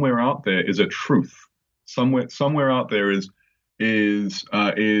somewhere out there is a truth. Somewhere out there is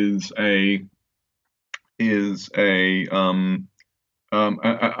a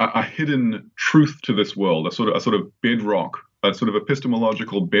hidden truth to this world, a sort of bedrock, a sort of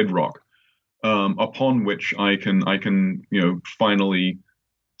epistemological bedrock, upon which I can finally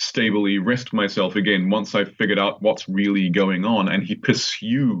stably rest myself again once I've figured out what's really going on. And he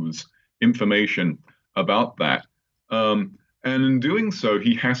pursues information about that, and in doing so,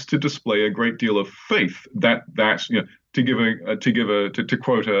 he has to display a great deal of faith that to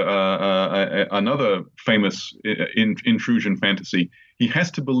quote another famous intrusion fantasy, he has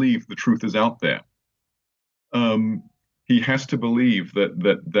to believe the truth is out there. He has to believe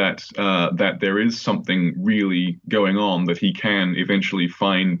that there is something really going on that he can eventually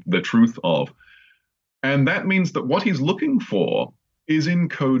find the truth of, and that means that what he's looking for is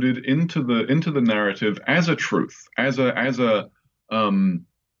encoded into the narrative as a truth, as an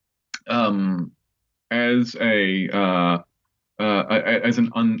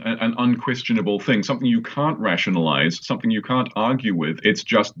unquestionable thing, something you can't rationalize, something you can't argue with. It's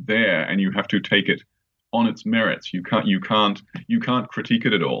just there, and you have to take it on its merits. You can't critique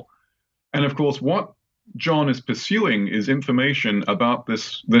it at all. And of course, what Jon is pursuing is information about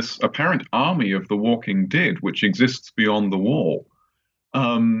this apparent army of the Walking Dead, which exists beyond the wall,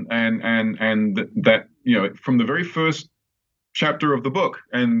 and that from the very first chapter of the book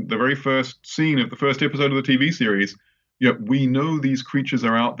and the very first scene of the first episode of the TV series, we know these creatures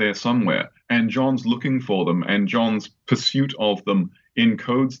are out there somewhere, and Jon's looking for them, and Jon's pursuit of them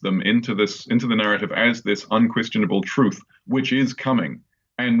encodes them into the narrative as this unquestionable truth, which is coming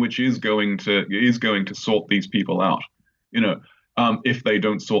and which is going to sort these people out, if they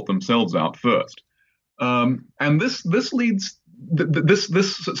don't sort themselves out first. And this leads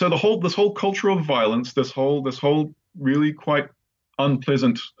this whole culture of violence, this whole really quite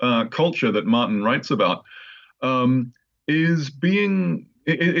unpleasant culture that Martin writes about, is going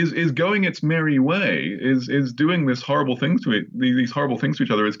its merry way, is doing these horrible things to each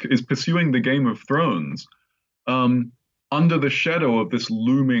other, is pursuing the Game of Thrones under the shadow of this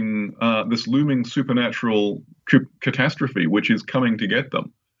looming supernatural catastrophe, which is coming to get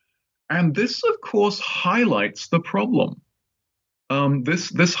them. And this, of course, highlights the problem.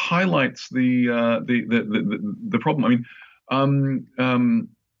 This highlights the problem. I mean,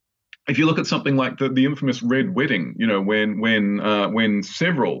 if you look at something like the infamous Red Wedding, when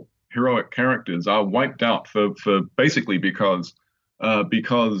several heroic characters are wiped out for basically because they're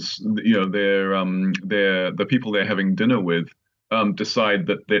the people they're having dinner with decide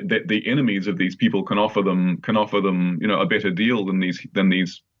that the enemies of these people can offer them a better deal than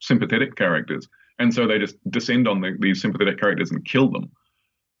these sympathetic characters, and so they just descend on these sympathetic characters and kill them.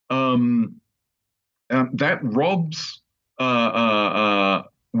 That robs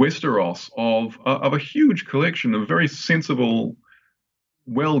Westeros of a huge collection of very sensible,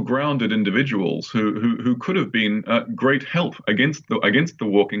 well-grounded individuals who could have been great help against the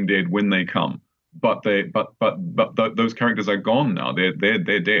Walking Dead when they come, but those characters are gone now. They're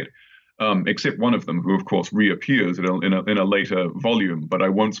dead, except one of them, who of course reappears in a later volume. But I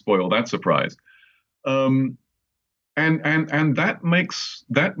won't spoil that surprise. And that makes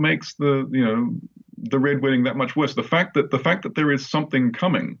the Red Wedding that much worse. The fact that there is something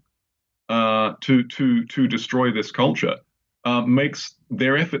coming to destroy this culture makes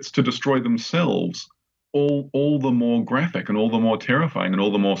their efforts to destroy themselves all the more graphic and all the more terrifying and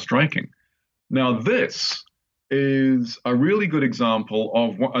all the more striking. Now, this is a really good example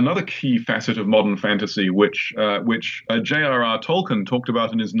of another key facet of modern fantasy, which J.R.R. Tolkien talked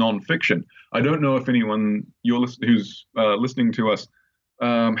about in his nonfiction. I don't know if anyone who's listening to us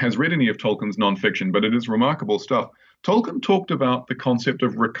has read any of Tolkien's nonfiction, but it is remarkable stuff. Tolkien talked about the concept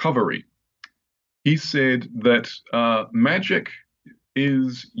of recovery. He said that magic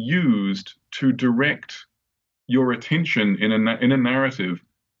is used to direct your attention in a narrative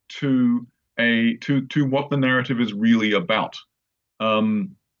to what the narrative is really about.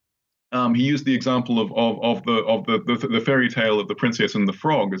 He used the example of the fairy tale of the Princess and the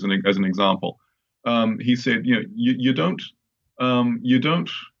Frog as an example. He said, you don't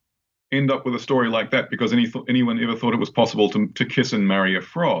end up with a story like that because anyone ever thought it was possible to kiss and marry a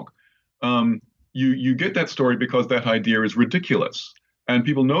frog. You get that story because that idea is ridiculous, and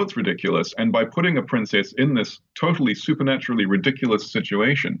people know it's ridiculous. And by putting a princess in this totally supernaturally ridiculous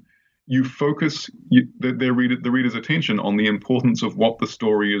situation, you focus the reader's attention on the importance of what the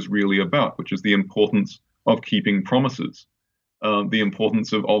story is really about, which is the importance of keeping promises, the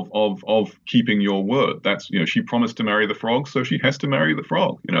importance of keeping your word. That's, she promised to marry the frog, so she has to marry the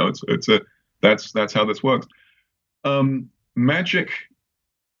frog. That's how this works. Magic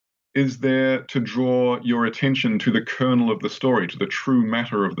is there to draw your attention to the kernel of the story, to the true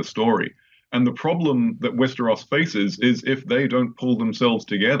matter of the story. And the problem that Westeros faces is if they don't pull themselves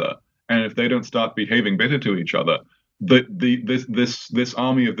together, and if they don't start behaving better to each other, this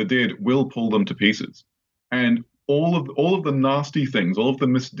army of the dead will pull them to pieces. And all of the nasty things, all of the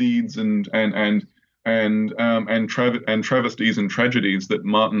misdeeds and travesties and tragedies that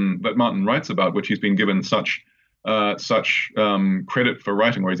Martin writes about, which he's been given such credit for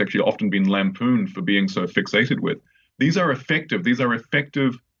writing, or he's actually often been lampooned for being so fixated with. These are effective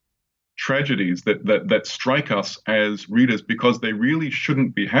tragedies that strike us as readers because they really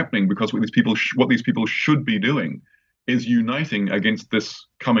shouldn't be happening, because what these people should be doing is uniting against this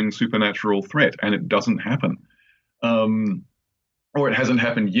coming supernatural threat, and it doesn't happen, or it hasn't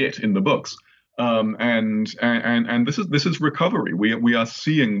happened yet in the books. And this is recovery. We are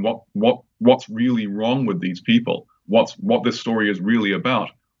seeing what's really wrong with these people, what this story is really about,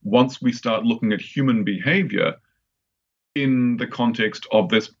 once we start looking at human behavior in the context of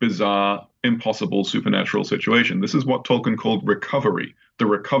this bizarre, impossible supernatural situation. This is what Tolkien called recovery, the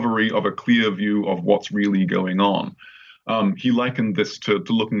recovery of a clear view of what's really going on. He likened this to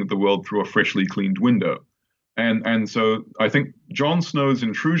looking at the world through a freshly cleaned window. And so I think Jon Snow's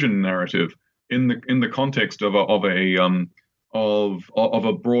intrusion narrative in the context of a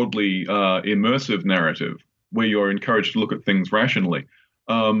broadly immersive narrative where you're encouraged to look at things rationally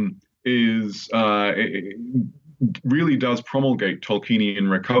really does promulgate Tolkienian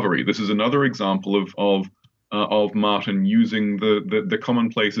recovery. This is another example of Martin using the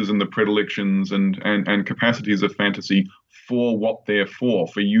commonplaces and the predilections and capacities of fantasy for what they're for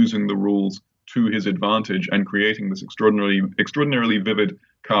using the rules to his advantage and creating this extraordinarily vivid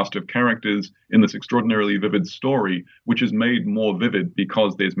cast of characters in this extraordinarily vivid story, which is made more vivid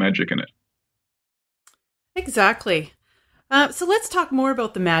because there's magic in it. Exactly. So let's talk more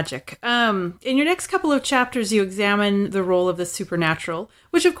about the magic. In your next couple of chapters, you examine the role of the supernatural,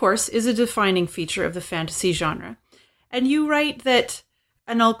 which of course is a defining feature of the fantasy genre. And you write that,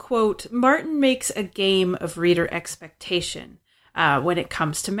 and I'll quote, Martin makes a game of reader expectation when it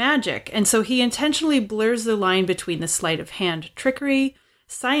comes to magic. And so he intentionally blurs the line between the sleight of hand trickery,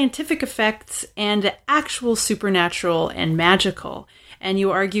 scientific effects, and actual supernatural and magical. And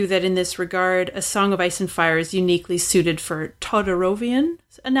you argue that in this regard, A Song of Ice and Fire is uniquely suited for Todorovian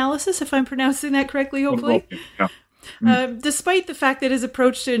analysis, if I'm pronouncing that correctly, hopefully. Yeah. Despite the fact that his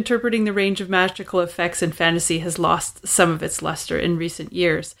approach to interpreting the range of magical effects in fantasy has lost some of its luster in recent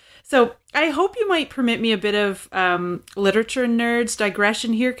years. So I hope you might permit me a bit of literature nerds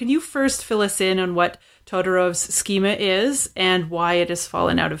digression here. Can you first fill us in on what Todorov's schema is and why it has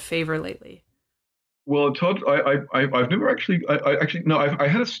fallen out of favor lately? Well, I've never actually. I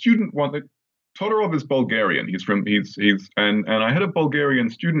had a student once. Todorov is Bulgarian. And I had a Bulgarian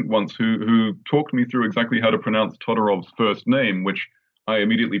student once who talked me through exactly how to pronounce Todorov's first name, which I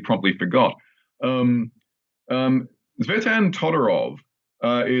immediately promptly forgot. Zvetan Todorov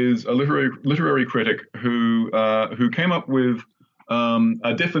is a literary critic who came up with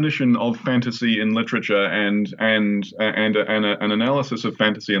a definition of fantasy in literature and an analysis of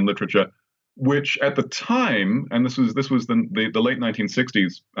fantasy in literature, which at the time, and this was the late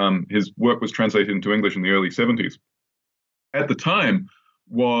 1960s, his work was translated into English in the early 70s. At the time,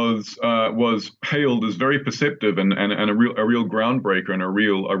 was hailed as very perceptive and a real groundbreaker and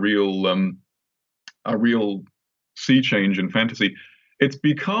a real sea change in fantasy. It's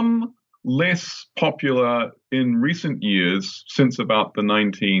become less popular in recent years, since about the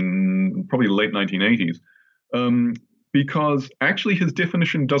probably late 1980s. Because actually his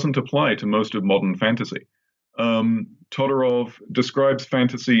definition doesn't apply to most of modern fantasy. Todorov describes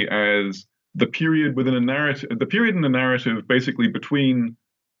fantasy as the period within a narrative, the period in the narrative basically between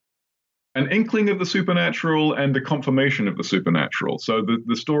an inkling of the supernatural and the confirmation of the supernatural. So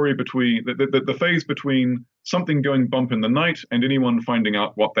the story between, the phase between something going bump in the night and anyone finding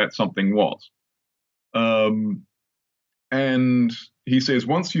out what that something was. And he says,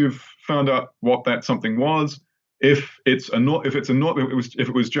 once you've found out what that something was, if it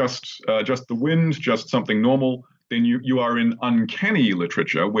was just the wind, just something normal, then you are in uncanny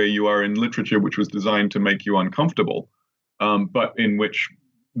literature, where you are in literature which was designed to make you uncomfortable, but in which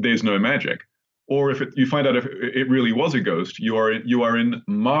there's no magic. Or if you find out if it really was a ghost, you are in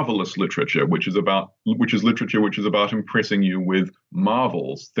marvelous literature, which is literature which is about impressing you with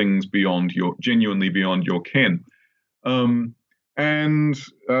marvels, things genuinely beyond your ken. And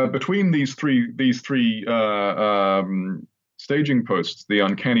between these three staging posts, the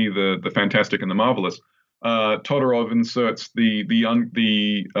uncanny, the fantastic, and the marvelous, Todorov inserts the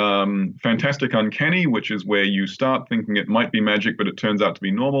fantastic uncanny, which is where you start thinking it might be magic, but it turns out to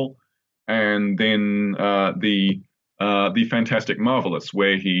be normal, and then the fantastic marvelous,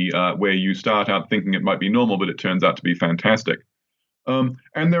 where you start out thinking it might be normal, but it turns out to be fantastic. And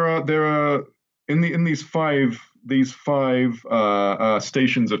there are in these five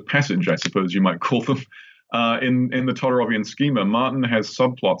stations of passage, I suppose you might call them, in the Todorovian schema. Martin has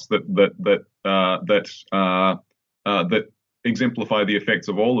subplots that exemplify the effects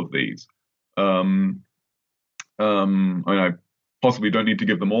of all of these. I possibly don't need to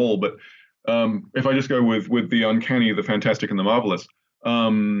give them all, but if I just go with the uncanny, the fantastic, and the marvelous,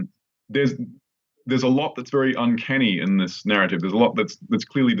 there's a lot that's very uncanny in this narrative. There's a lot that's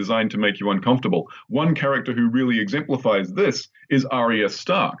clearly designed to make you uncomfortable. One character who really exemplifies this is Arya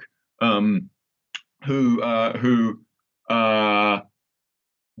Stark, who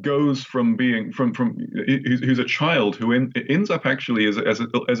goes from being who's a child who ends up actually as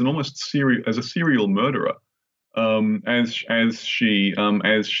an almost serial murderer. As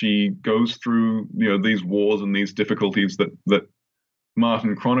she goes through these wars and these difficulties that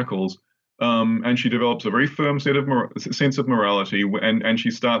Martin chronicles. And she develops a very firm sense of morality, and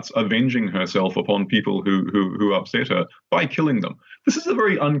she starts avenging herself upon people who upset her by killing them. This is a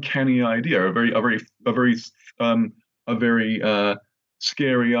very uncanny idea, a very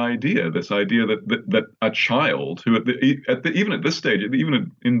scary idea. This idea that a child who even at this stage,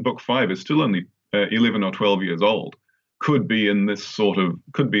 even in book 5, is still only 11 or 12 years old, could be in this sort of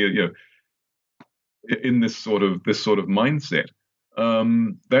mindset.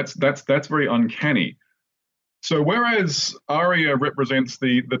 That's very uncanny. So whereas Arya represents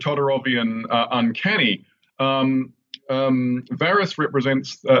the Todorovian uncanny, Varys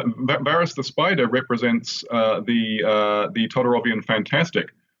represents Varys the Spider represents the Todorovian fantastic.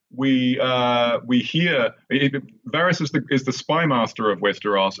 We hear Varys is the spy master of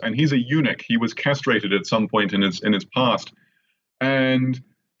Westeros, and he's a eunuch. He was castrated at some point in his past, and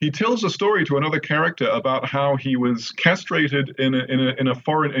he tells a story to another character about how he was castrated in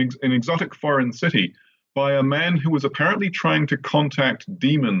an exotic foreign city by a man who was apparently trying to contact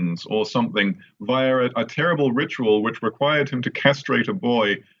demons or something via a terrible ritual which required him to castrate a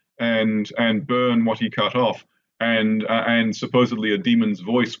boy and burn what he cut off, and supposedly a demon's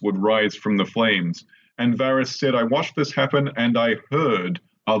voice would rise from the flames. And Varys said, "I watched this happen, and I heard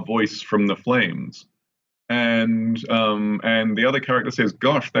a voice from the flames." And the other character says,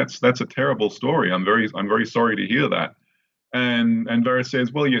 "Gosh, that's a terrible story. I'm very sorry to hear that." And Varys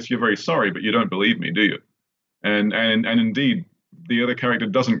says, "Well, yes, you're very sorry, but you don't believe me, do you?" And indeed, the other character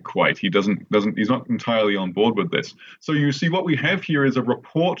doesn't quite. He's not entirely on board with this. So you see, what we have here is a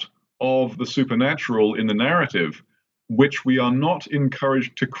report of the supernatural in the narrative, which we are not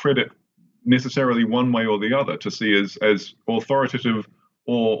encouraged to credit necessarily one way or the other, to see as authoritative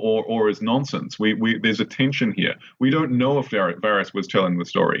or as nonsense. There's a tension here. We don't know if Varys was telling the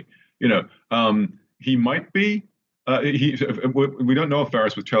story. He might be. We don't know if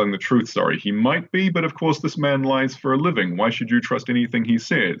Varys was telling the truth. Sorry, he might be, but of course this man lies for a living. Why should you trust anything he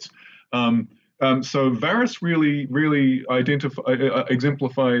says? So Varys really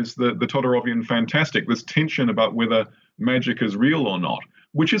exemplifies the Todorovian fantastic, this tension about whether magic is real or not,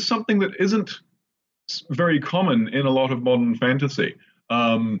 which is something that isn't very common in a lot of modern fantasy.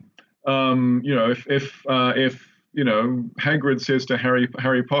 If Hagrid says to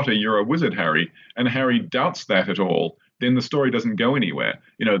Harry Potter, "You're a wizard, Harry," and Harry doubts that at all, then the story doesn't go anywhere.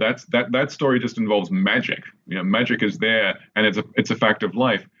 That story just involves magic. Magic is there, and it's a fact of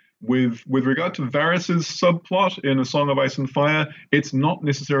life. With regard to Varys's subplot in A Song of Ice and Fire, it's not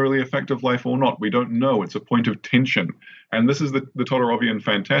necessarily a fact of life or not. We don't know. It's a point of tension. And this is the Todorovian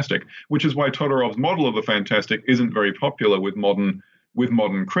fantastic, which is why Todorov's model of the fantastic isn't very popular with modern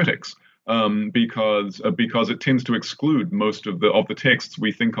critics. Because it tends to exclude most of the texts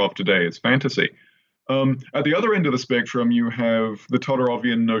we think of today as fantasy. At the other end of the spectrum, you have the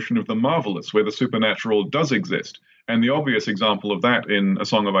Todorovian notion of the marvelous, where the supernatural does exist. And the obvious example of that in A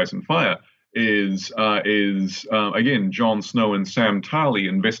Song of Ice and Fire is again Jon Snow and Sam Tarly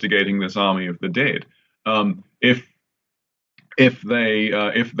investigating this army of the dead. If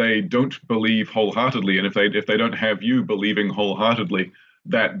they don't believe wholeheartly, and if they don't have you believing wholeheartedly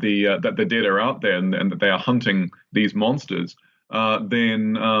that the dead are out there and that they are hunting these monsters,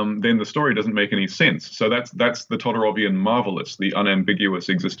 then the story doesn't make any sense. So that's the Todorovian marvelous, the unambiguous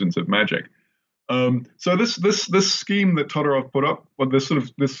existence of magic. So this scheme that Todorov put up, this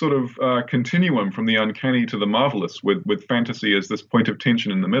sort of continuum from the uncanny to the marvelous, with fantasy as this point of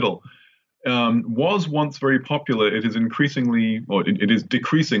tension in the middle, was once very popular. It is increasingly, or it is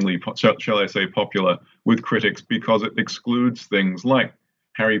decreasingly, shall I say, popular with critics because it excludes things like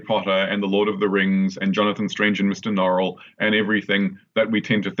Harry Potter and The Lord of the Rings and Jonathan Strange and Mr. Norrell and everything that we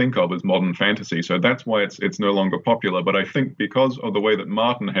tend to think of as modern fantasy. So that's why it's no longer popular. But I think because of the way that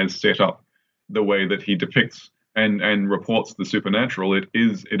Martin has set up the way that he depicts and reports the supernatural, it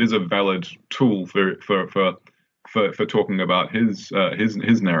is a valid tool for talking about his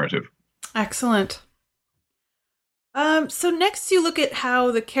narrative. Excellent. So next you look at how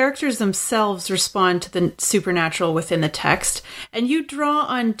the characters themselves respond to the supernatural within the text, and you draw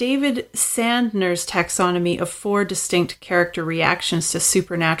on David Sandner's taxonomy of 4 distinct character reactions to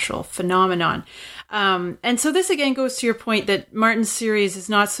supernatural phenomenon. And so this again goes to your point that Martin's series is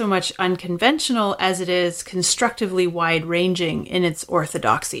not so much unconventional as it is constructively wide-ranging in its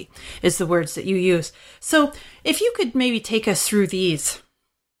orthodoxy, is the words that you use. So if you could maybe take us through these.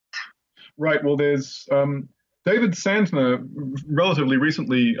 Right, well there's... David Sandner relatively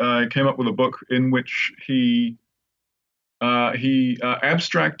recently came up with a book in which he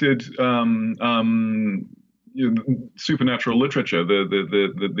abstracted supernatural literature,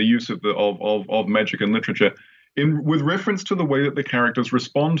 the use of magic in literature, with reference to the way that the characters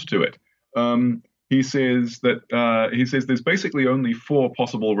respond to it. He says there's basically only 4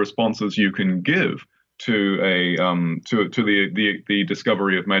 possible responses you can give to the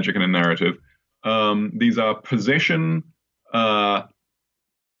discovery of magic in a narrative. These are possession,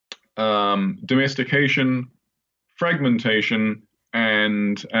 domestication, fragmentation,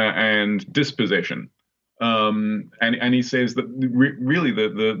 and dispossession. And he says that really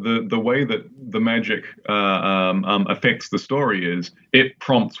the way that the magic affects the story is it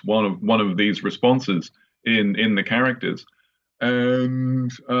prompts one of these responses in the characters. And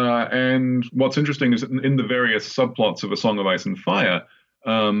and what's interesting is that in the various subplots of A Song of Ice and Fire,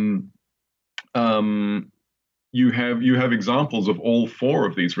 you have examples of all four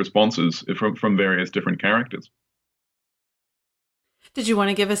of these responses from various different characters. Did you want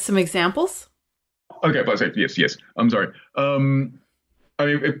to give us some examples? Okay, yes. I'm sorry. I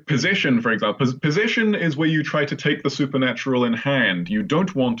mean, possession, for example. Possession is where you try to take the supernatural in hand. You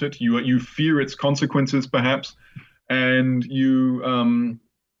don't want it. You fear its consequences, perhaps, and you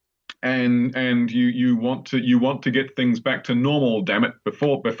you want to get things back to normal. Damn it!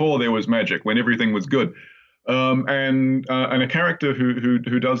 Before there was magic, when everything was good, and a character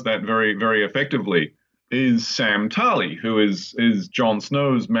who does that very, very effectively is Sam Tarly, who is Jon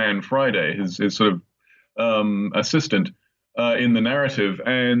Snow's Man Friday, his sort of assistant in the narrative,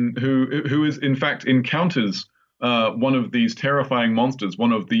 and who is in fact encounters one of these terrifying monsters,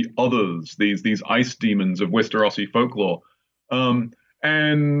 one of the others, these ice demons of Westerosi folklore.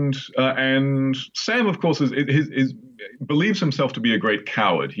 And Sam, of course, is believes himself to be a great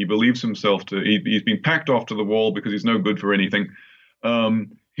coward. He believes himself he's been packed off to the wall because he's no good for anything.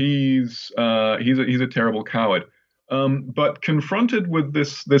 He's a terrible coward. But confronted with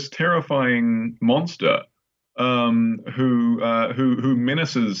this terrifying monster, who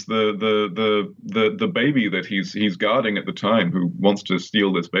menaces the baby that he's guarding at the time, who wants to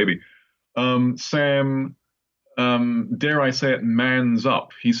steal this baby, Sam, dare I say it, mans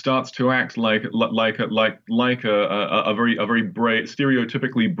up. He starts to act like a very brave,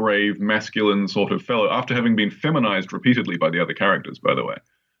 stereotypically brave, masculine sort of fellow, after having been feminized repeatedly by the other characters, by the way.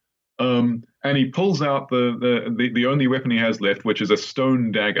 And he pulls out the only weapon he has left, which is a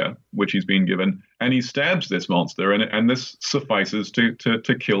stone dagger, which he's been given, and he stabs this monster, and this suffices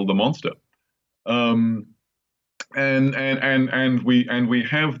to kill the monster. And we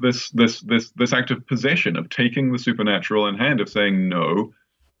have this act of possession, of taking the supernatural in hand, of saying, no,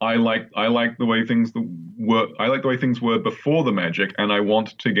 I like the way things were. I like the way things were before the magic, and I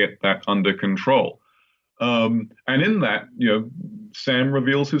want to get that under control. And in that, Sam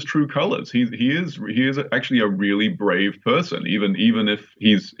reveals his true colors. He is actually a really brave person, even if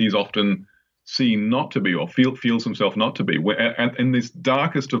he's often seen not to be, or feels himself not to be. And in this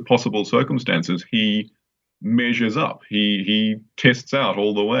darkest of possible circumstances, he measures up. He tests out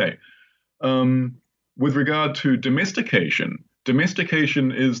all the way. With regard to domestication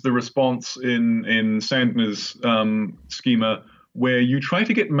is the response in Sandner's schema, where you try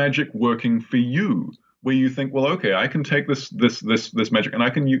to get magic working for you, where you think, well, okay, I can take this magic, and I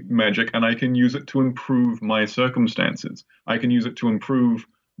can use magic, and I can use it to improve my circumstances. I can use it to improve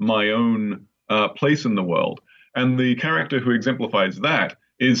my own place in the world. And the character who exemplifies that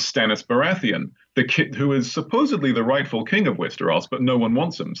is Stannis Baratheon, the kid who is supposedly the rightful king of Westeros, but no one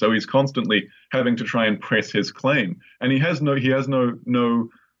wants him. So he's constantly having to try and press his claim, and he has no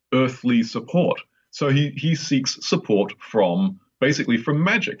earthly support. So he seeks support from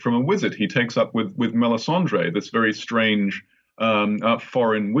magic, from a wizard. He takes up with Melisandre, this very strange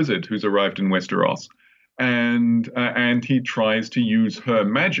foreign wizard who's arrived in Westeros, and he tries to use her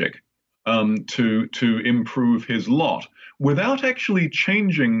magic to improve his lot, without actually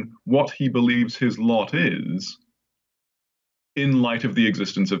changing what he believes his lot is in light of the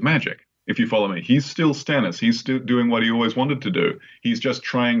existence of magic. If you follow me, he's still Stannis. He's still doing what he always wanted to do. He's just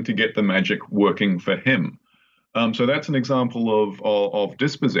trying to get the magic working for him. So that's an example of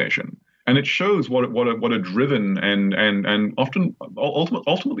dispossession, and it shows what a driven and often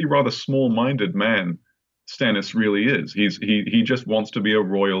ultimately rather small-minded man Stannis really is. He just wants to be a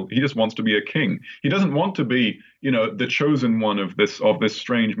royal. He just wants to be a king. He doesn't want to be, the chosen one of this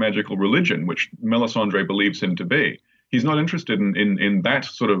strange magical religion, which Melisandre believes him to be. He's not interested in that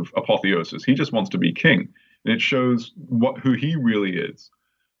sort of apotheosis. He just wants to be king, and it shows who he really is.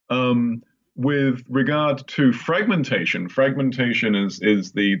 With regard to fragmentation is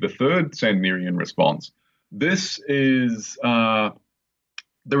the third Sandnerian response. This is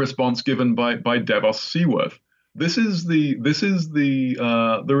the response given by Davos Seaworth. This is the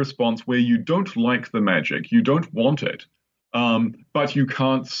response where you don't like the magic, you don't want it, but you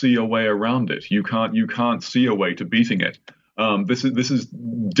can't see a way around it. You can't see a way to beating it. This is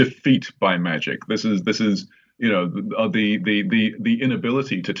defeat by magic. This is the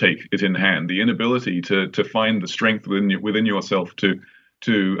inability to take it in hand, the inability to find the strength within yourself to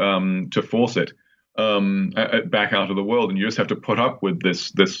force it back out of the world, and you just have to put up with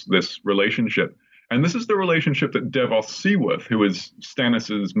this relationship. And this is the relationship that Davos Seaworth, who is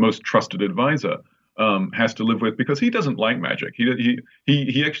Stannis's most trusted advisor, has to live with, because he doesn't like magic.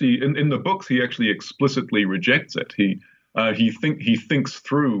 He actually in the books he actually explicitly rejects it. He thinks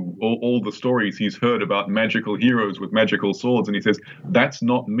through all the stories he's heard about magical heroes with magical swords, and he says, "That's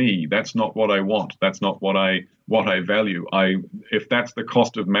not me. That's not what I want. That's not what I value. If that's the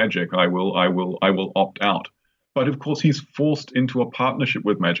cost of magic, I will opt out." But of course, he's forced into a partnership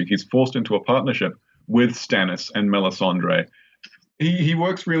with magic. He's forced into a partnership with Stannis and Melisandre. He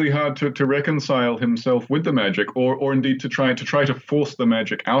works really hard to reconcile himself with the magic, or indeed to try to force the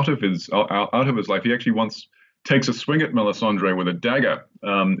magic out of his life. He actually once takes a swing at Melisandre with a dagger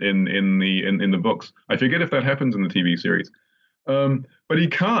in the books. I forget if that happens in the TV series, but he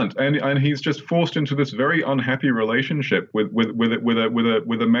can't, and he's just forced into this very unhappy relationship with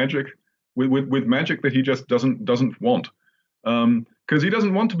magic that he just doesn't want. Because he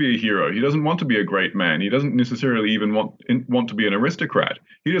doesn't want to be a hero. He doesn't want to be a great man. He doesn't necessarily even want to be an aristocrat.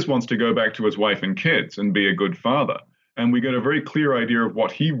 He just wants to go back to his wife and kids and be a good father. And we get a very clear idea of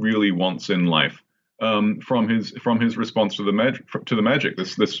what he really wants in life from his response to the magic.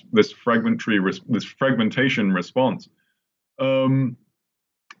 This fragmentation response. And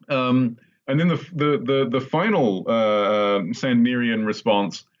then the final Sanderian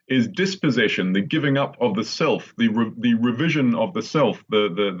response is dispossession, the giving up of the self, the revision of the self,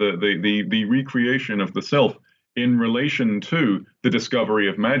 the recreation of the self in relation to the discovery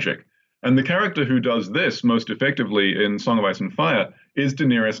of magic. And the character who does this most effectively in Song of Ice and Fire is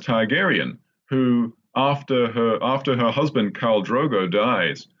Daenerys Targaryen, who after her husband Khal Drogo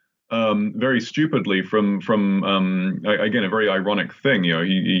dies, very stupidly from again a very ironic thing.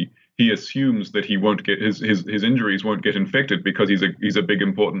 He assumes that he won't get his injuries won't get infected because he's a big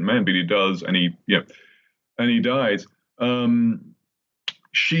important man, but he does, and he dies.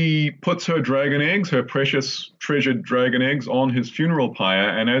 She puts her dragon eggs, her precious treasured dragon eggs, on his funeral pyre,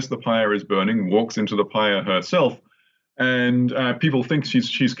 and as the pyre is burning, walks into the pyre herself, and people think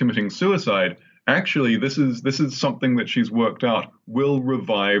she's committing suicide. Actually, this is something that she's worked out will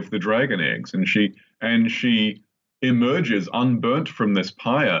revive the dragon eggs, and she emerges unburnt from this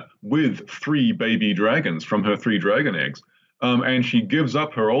pyre with 3 baby dragons from her 3 dragon eggs. And she gives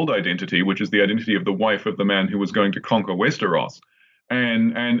up her old identity, which is the identity of the wife of the man who was going to conquer Westeros,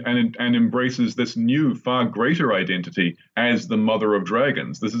 and embraces this new, far greater identity as the mother of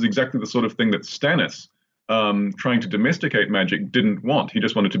dragons. This is exactly the sort of thing that Stannis, trying to domesticate magic, didn't want. He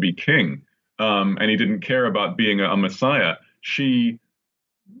just wanted to be king, and he didn't care about being a messiah. She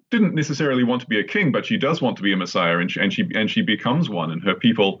didn't necessarily want to be a king, but she does want to be a messiah, and she becomes one, and her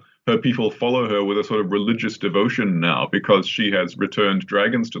people follow her with a sort of religious devotion now because she has returned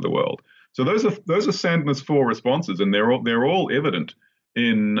dragons to the world. So those are Sandner's 4 responses, and they're all evident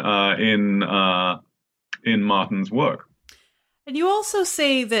in Martin's work. And you also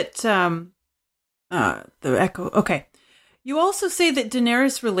say that the echo. Okay. You also say that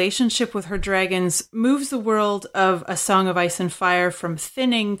Daenerys' relationship with her dragons moves the world of A Song of Ice and Fire from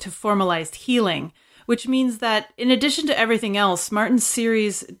thinning to formalized healing, which means that, in addition to everything else, Martin's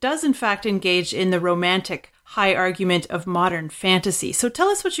series does in fact engage in the romantic high argument of modern fantasy. So tell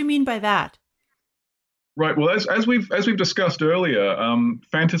us what you mean by that. Right. Well, as we've discussed earlier,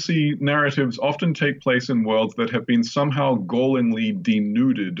 fantasy narratives often take place in worlds that have been somehow gallingly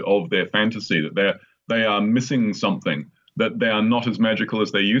denuded of their fantasy, that they are missing something, that they are not as magical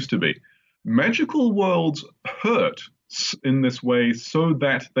as they used to be. Magical worlds hurt in this way so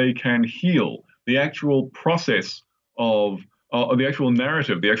that they can heal. The actual process of the actual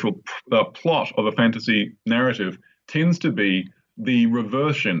narrative, the actual plot of a fantasy narrative tends to be the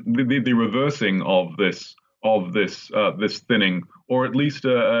reversing of this thinning, or at least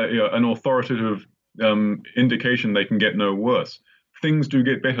an authoritative indication they can get no worse. Things do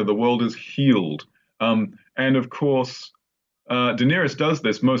get better. The world is healed, and of course, Daenerys does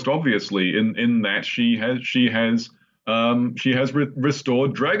this most obviously in that she has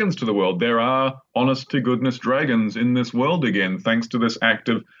restored dragons to the world. There are honest to goodness dragons in this world again, thanks to this act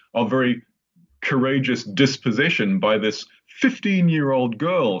of very courageous dispossession by this 15-year-old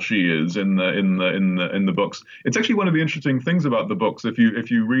girl she is in the books. It's actually one of the interesting things about the books, if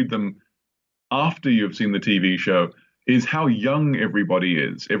you read them after you've seen the TV show, is how young everybody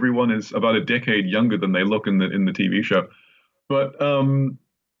is. Everyone is about a decade younger than they look in the TV show. But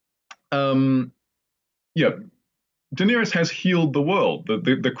Daenerys has healed the world.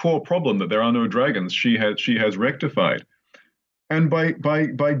 The core problem that there are no dragons, she has rectified, and by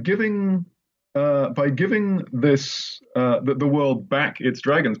giving this the world back its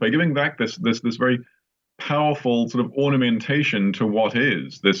dragons, by giving back this very powerful sort of ornamentation to what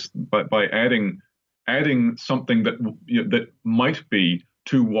is this, by adding something that might be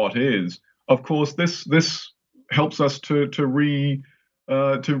to what is. Of course, this helps us to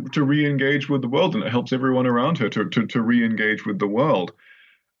to re-engage with the world, and it helps everyone around her to re-engage with the world.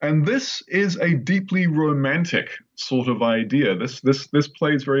 And this is a deeply romantic sort of idea. This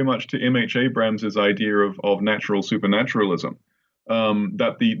plays very much to M.H. Abrams' idea of natural supernaturalism,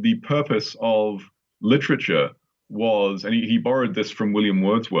 that the purpose of literature was, and he borrowed this from William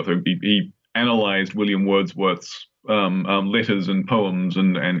Wordsworth. He analyzed William Wordsworth's letters and poems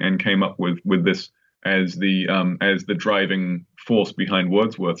and came up with this as the driving force behind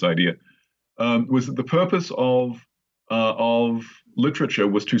Wordsworth's idea. Was that the purpose of literature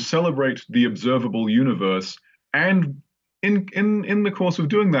was to celebrate the observable universe, and in the course of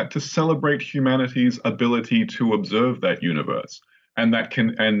doing that, to celebrate humanity's ability to observe that universe, and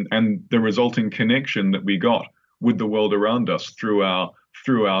the resulting connection that we got with the world around us through our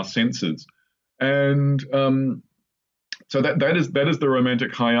senses. And so that is the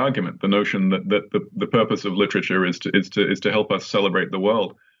romantic high argument, the notion that the purpose of literature is to help us celebrate the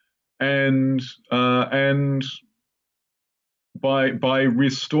world, and by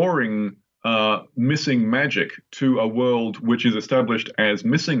restoring missing magic to a world which is established as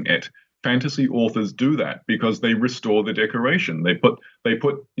missing it, fantasy authors do that because they restore the decoration. They put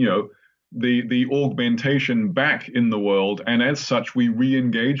the augmentation back in the world, and as such, we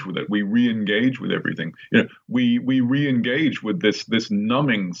re-engage with it. We re-engage with everything. We re-engage with this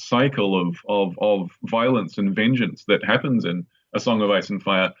numbing cycle of violence and vengeance that happens in A Song of Ice and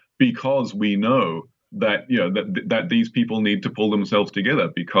Fire, because we know that that these people need to pull themselves together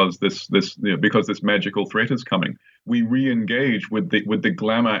because this magical threat is coming. We re-engage with the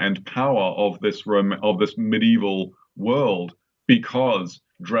glamour and power of this medieval world because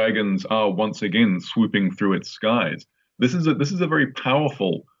dragons are once again swooping through its skies. This is a very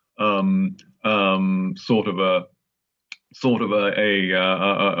powerful sort of a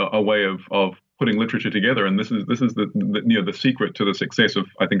way of putting literature together, and this is the secret to the success of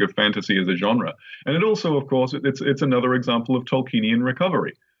fantasy as a genre. And it also, of course, it's another example of Tolkienian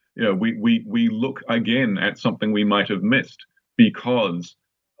recovery. We look again at something we might have missed because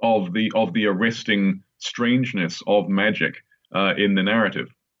of the arresting strangeness of magic in the narrative.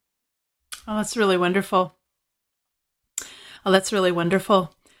 Oh, that's really wonderful.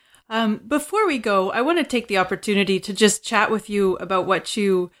 Before we go, I want to take the opportunity to just chat with you about what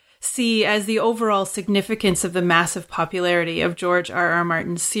you see as the overall significance of the massive popularity of George R.R.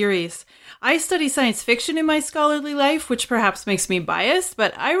 Martin's series. I study science fiction in my scholarly life, which perhaps makes me biased,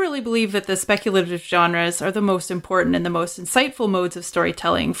 but I really believe that the speculative genres are the most important and the most insightful modes of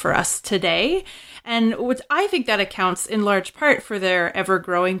storytelling for us today. And I think that accounts in large part for their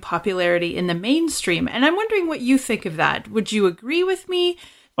ever-growing popularity in the mainstream. And I'm wondering what you think of that. Would you agree with me?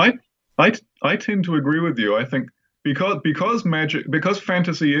 I tend to agree with you. I think because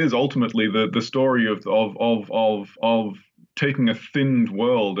fantasy is ultimately the story of taking a thinned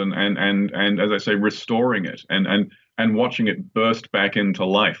world and as I say, restoring it and watching it burst back into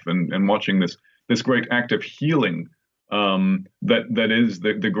life and watching this great act of healing that is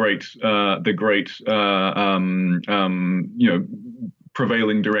the great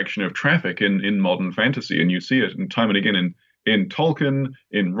prevailing direction of traffic in modern fantasy. And you see it time and again in Tolkien,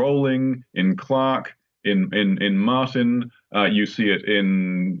 in Rowling, in Clarke, in Martin. You see it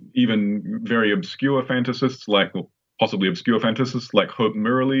in even very obscure fantasists possibly obscure fantasists like Hope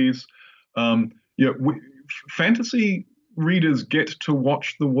Mirrlees. Fantasy readers get to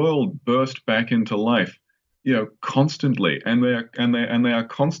watch the world burst back into life, constantly, and they are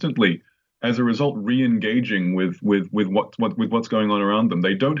constantly, as a result, re-engaging with what's going on around them.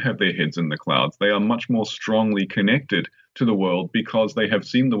 They don't have their heads in the clouds. They are much more strongly connected to the world because they have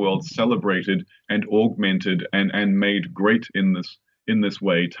seen the world celebrated and augmented and made great in this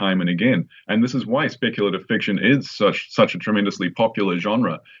way time and again. And this is why speculative fiction is such a tremendously popular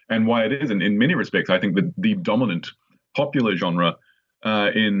genre, and why it is, in many respects, I think the dominant popular genre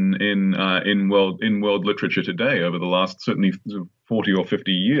in world literature today over the last certainly 40 or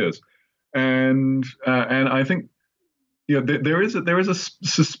 50 years. And I think there is a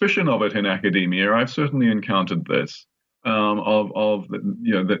suspicion of it in academia. I've certainly encountered this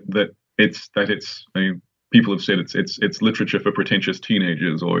people have said it's literature for pretentious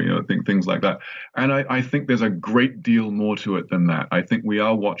teenagers, or things like that. And I think there's a great deal more to it than that. I think we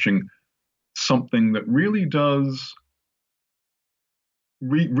are watching something that really does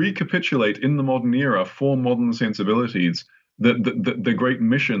recapitulate in the modern era for modern sensibilities the great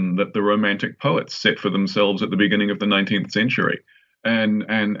mission that the Romantic poets set for themselves at the beginning of the 19th century, and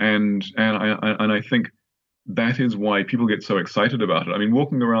I think that is why people get so excited about it. I mean,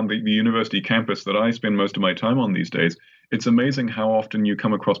 walking around the university campus that I spend most of my time on these days, it's amazing how often you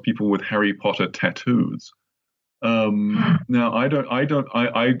come across people with Harry Potter tattoos. Now,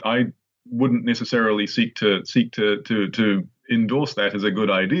 I wouldn't necessarily seek to endorse that as a good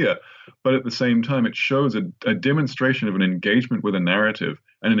idea, but at the same time, it shows a demonstration of an engagement with a narrative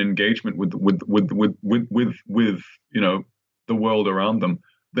and an engagement with the world around them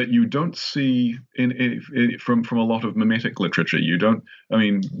that you don't see from a lot of mimetic literature. You don't. I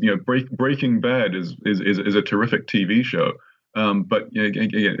mean, Breaking Bad is a terrific TV show. But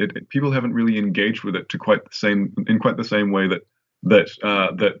people haven't really engaged with it in quite the same way that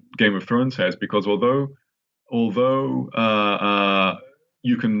Game of Thrones has, because although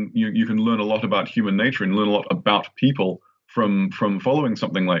you can learn a lot about human nature and learn a lot about people from following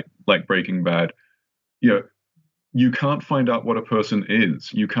something like Breaking Bad, you can't find out what a person is.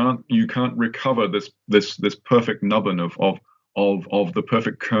 You can't recover this perfect nubbin of the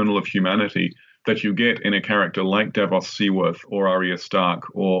perfect kernel of humanity that you get in a character like Davos Seaworth or Arya Stark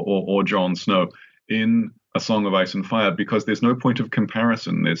or Jon Snow in A Song of Ice and Fire, because there's no point of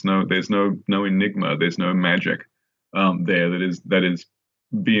comparison. There's no enigma. There's no magic there that is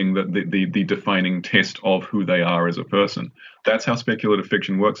being the defining test of who they are as a person. That's how speculative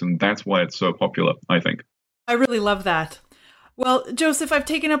fiction works, and that's why it's so popular, I think. I really love that. Well, Joseph, I've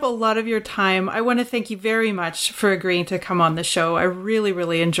taken up a lot of your time. I want to thank you very much for agreeing to come on the show. I really,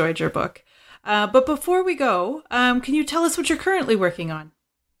 really enjoyed your book. But before we go, can you tell us what you're currently working on?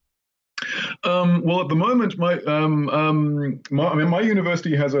 Well, at the moment, my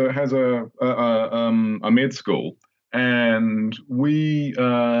university has a med school, and we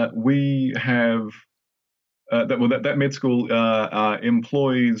have that med school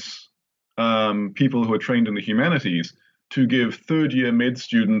employs people who are trained in the humanities to give third-year med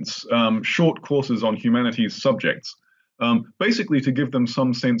students short courses on humanities subjects. Basically to give them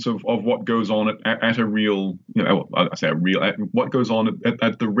some sense of what goes on at a real, what goes on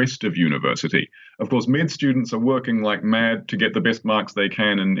at the rest of university. Of course, med students are working like mad to get the best marks they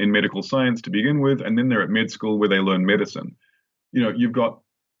can in medical science to begin with, and then they're at med school where they learn medicine. You've got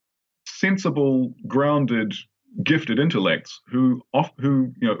sensible, grounded, gifted intellects who are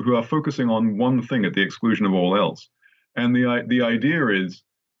focusing on one thing at the exclusion of all else. And the idea is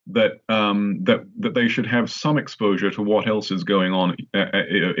that they should have some exposure to what else is going on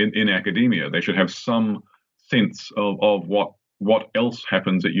in academia. They should have some sense of what else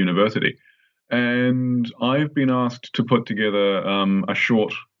happens at university. And I've been asked to put together a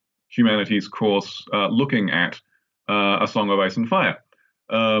short humanities course looking at A Song of Ice and Fire,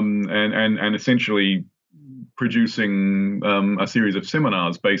 and essentially producing a series of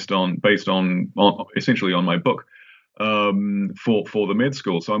seminars based on essentially on my book. For the med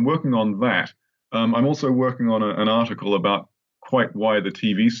school. So I'm working on that. I'm also working on an article about quite why the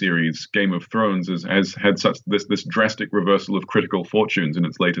TV series Game of Thrones has had such this drastic reversal of critical fortunes in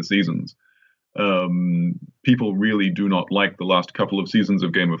its later seasons. People really do not like the last couple of seasons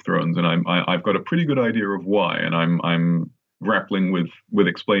of Game of Thrones, and I've got a pretty good idea of why, and I'm grappling with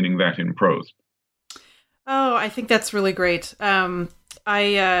explaining that in prose. Oh, I think that's really great. I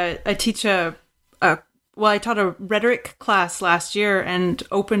teach I taught a rhetoric class last year and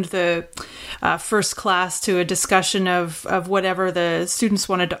opened the first class to a discussion of whatever the students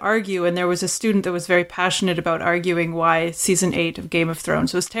wanted to argue. And there was a student that was very passionate about arguing why season 8 of Game of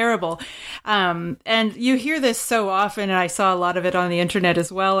Thrones was terrible. And you hear this so often, and I saw a lot of it on the internet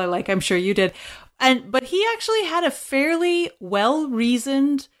as well. I'm sure you did. But he actually had a fairly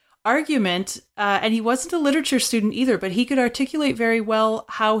well-reasoned argument, and he wasn't a literature student either, but he could articulate very well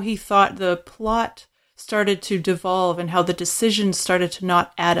how he thought the plot started to devolve and how the decisions started to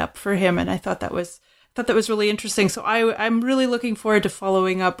not add up for him. And I thought that was really interesting. So I'm really looking forward to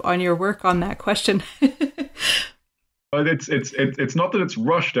following up on your work on that question. But it's not that it's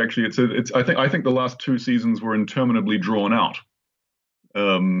rushed. Actually, I think the last 2 seasons were interminably drawn out.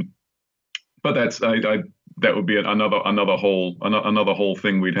 But that would be another whole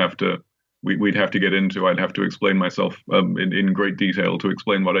thing we'd have to get into. I'd have to explain myself in great detail to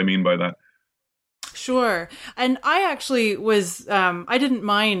explain what I mean by that. Sure. And I actually was, I didn't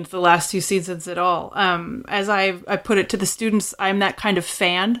mind the last 2 seasons at all. As I put it to the students, I'm that kind of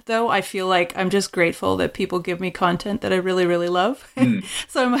fan, though. I feel like I'm just grateful that people give me content that I really, really love.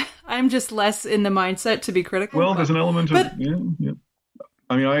 So I'm just less in the mindset to be critical. Well, there's an element of, yeah.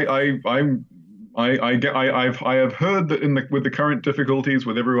 I mean, I have heard that with the current difficulties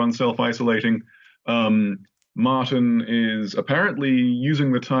with everyone self-isolating, Martin is apparently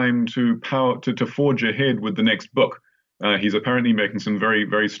using the time to forge ahead with the next book. He's apparently making some very,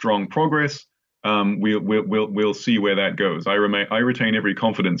 very strong progress. We'll see where that goes. I retain every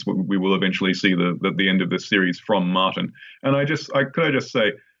confidence we will eventually see the end of this series from Martin. And I just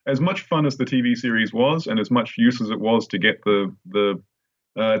say, as much fun as the TV series was, and as much use as it was to get the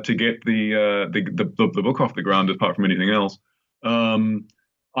book off the ground, apart from anything else.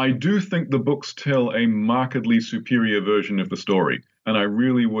 I do think the books tell a markedly superior version of the story, and I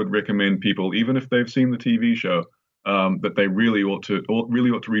really would recommend people, even if they've seen the TV show, that they really ought to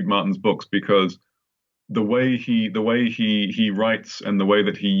read Martin's books, because the way he writes and the way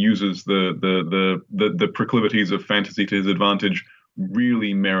that he uses the proclivities of fantasy to his advantage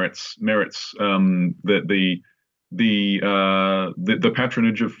really merits the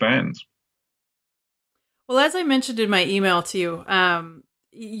patronage of fans. Well, as I mentioned in my email to you,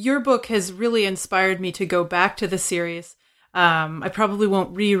 your book has really inspired me to go back to the series. I probably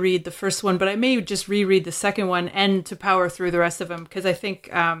won't reread the first one, but I may just reread the second one and to power through the rest of them, because I think,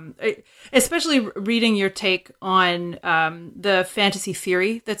 especially reading your take on the fantasy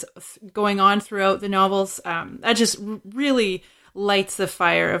theory that's going on throughout the novels, that just really lights the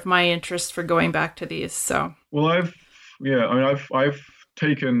fire of my interest for going back to these. So, well, I've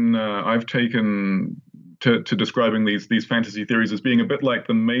taken to describing these fantasy theories as being a bit like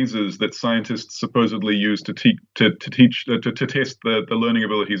the mazes that scientists supposedly use to test the learning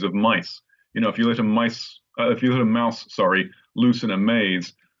abilities of mice. You know, if you let a mouse loose in a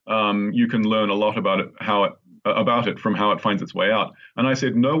maze, you can learn a lot about it from how it finds its way out. And I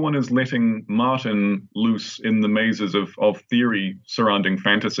said, no one is letting Martin loose in the mazes of theory surrounding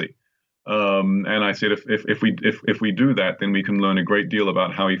fantasy. And I said, if we do that, then we can learn a great deal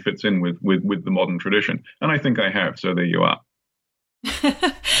about how he fits in with the modern tradition. And I think I have. So there you are.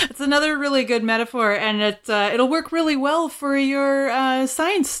 It's another really good metaphor, and it'll work really well for your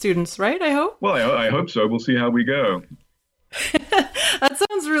science students, right? I hope. Well, I hope so. We'll see how we go. That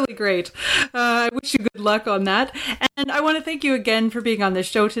sounds really great. I wish you good luck on that. And I want to thank you again for being on the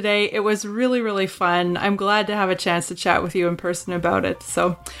show today. It was really, really fun. I'm glad to have a chance to chat with you in person about it.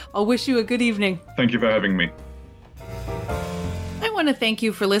 So I'll wish you a good evening. Thank you for having me. I want to thank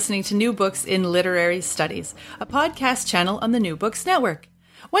you for listening to New Books in Literary Studies, a podcast channel on the New Books Network.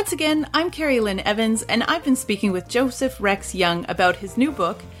 Once again, I'm Carrie Lynn Evans, and I've been speaking with Joseph Rex Young about his new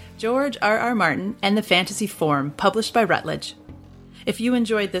book, George R.R. Martin and the Fantasy Form, published by Routledge. If you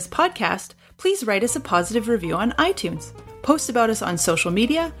enjoyed this podcast, please write us a positive review on iTunes, post about us on social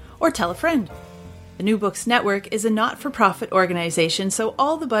media, or tell a friend. The New Books Network is a not-for-profit organization, so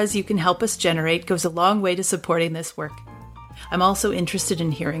all the buzz you can help us generate goes a long way to supporting this work. I'm also interested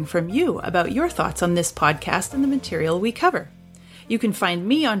in hearing from you about your thoughts on this podcast and the material we cover. You can find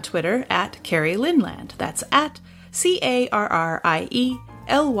me on Twitter at Carrie Linland. That's at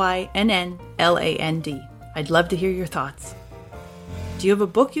CarrieLynnland. I'd love to hear your thoughts. Do you have a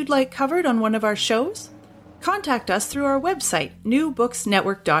book you'd like covered on one of our shows? Contact us through our website,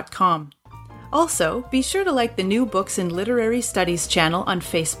 newbooksnetwork.com. Also, be sure to like the New Books in Literary Studies channel on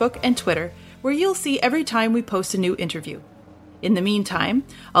Facebook and Twitter, where you'll see every time we post a new interview. In the meantime,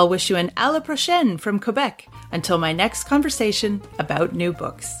 I'll wish you an à la prochaine from Quebec until my next conversation about new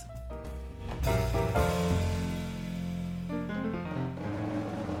books.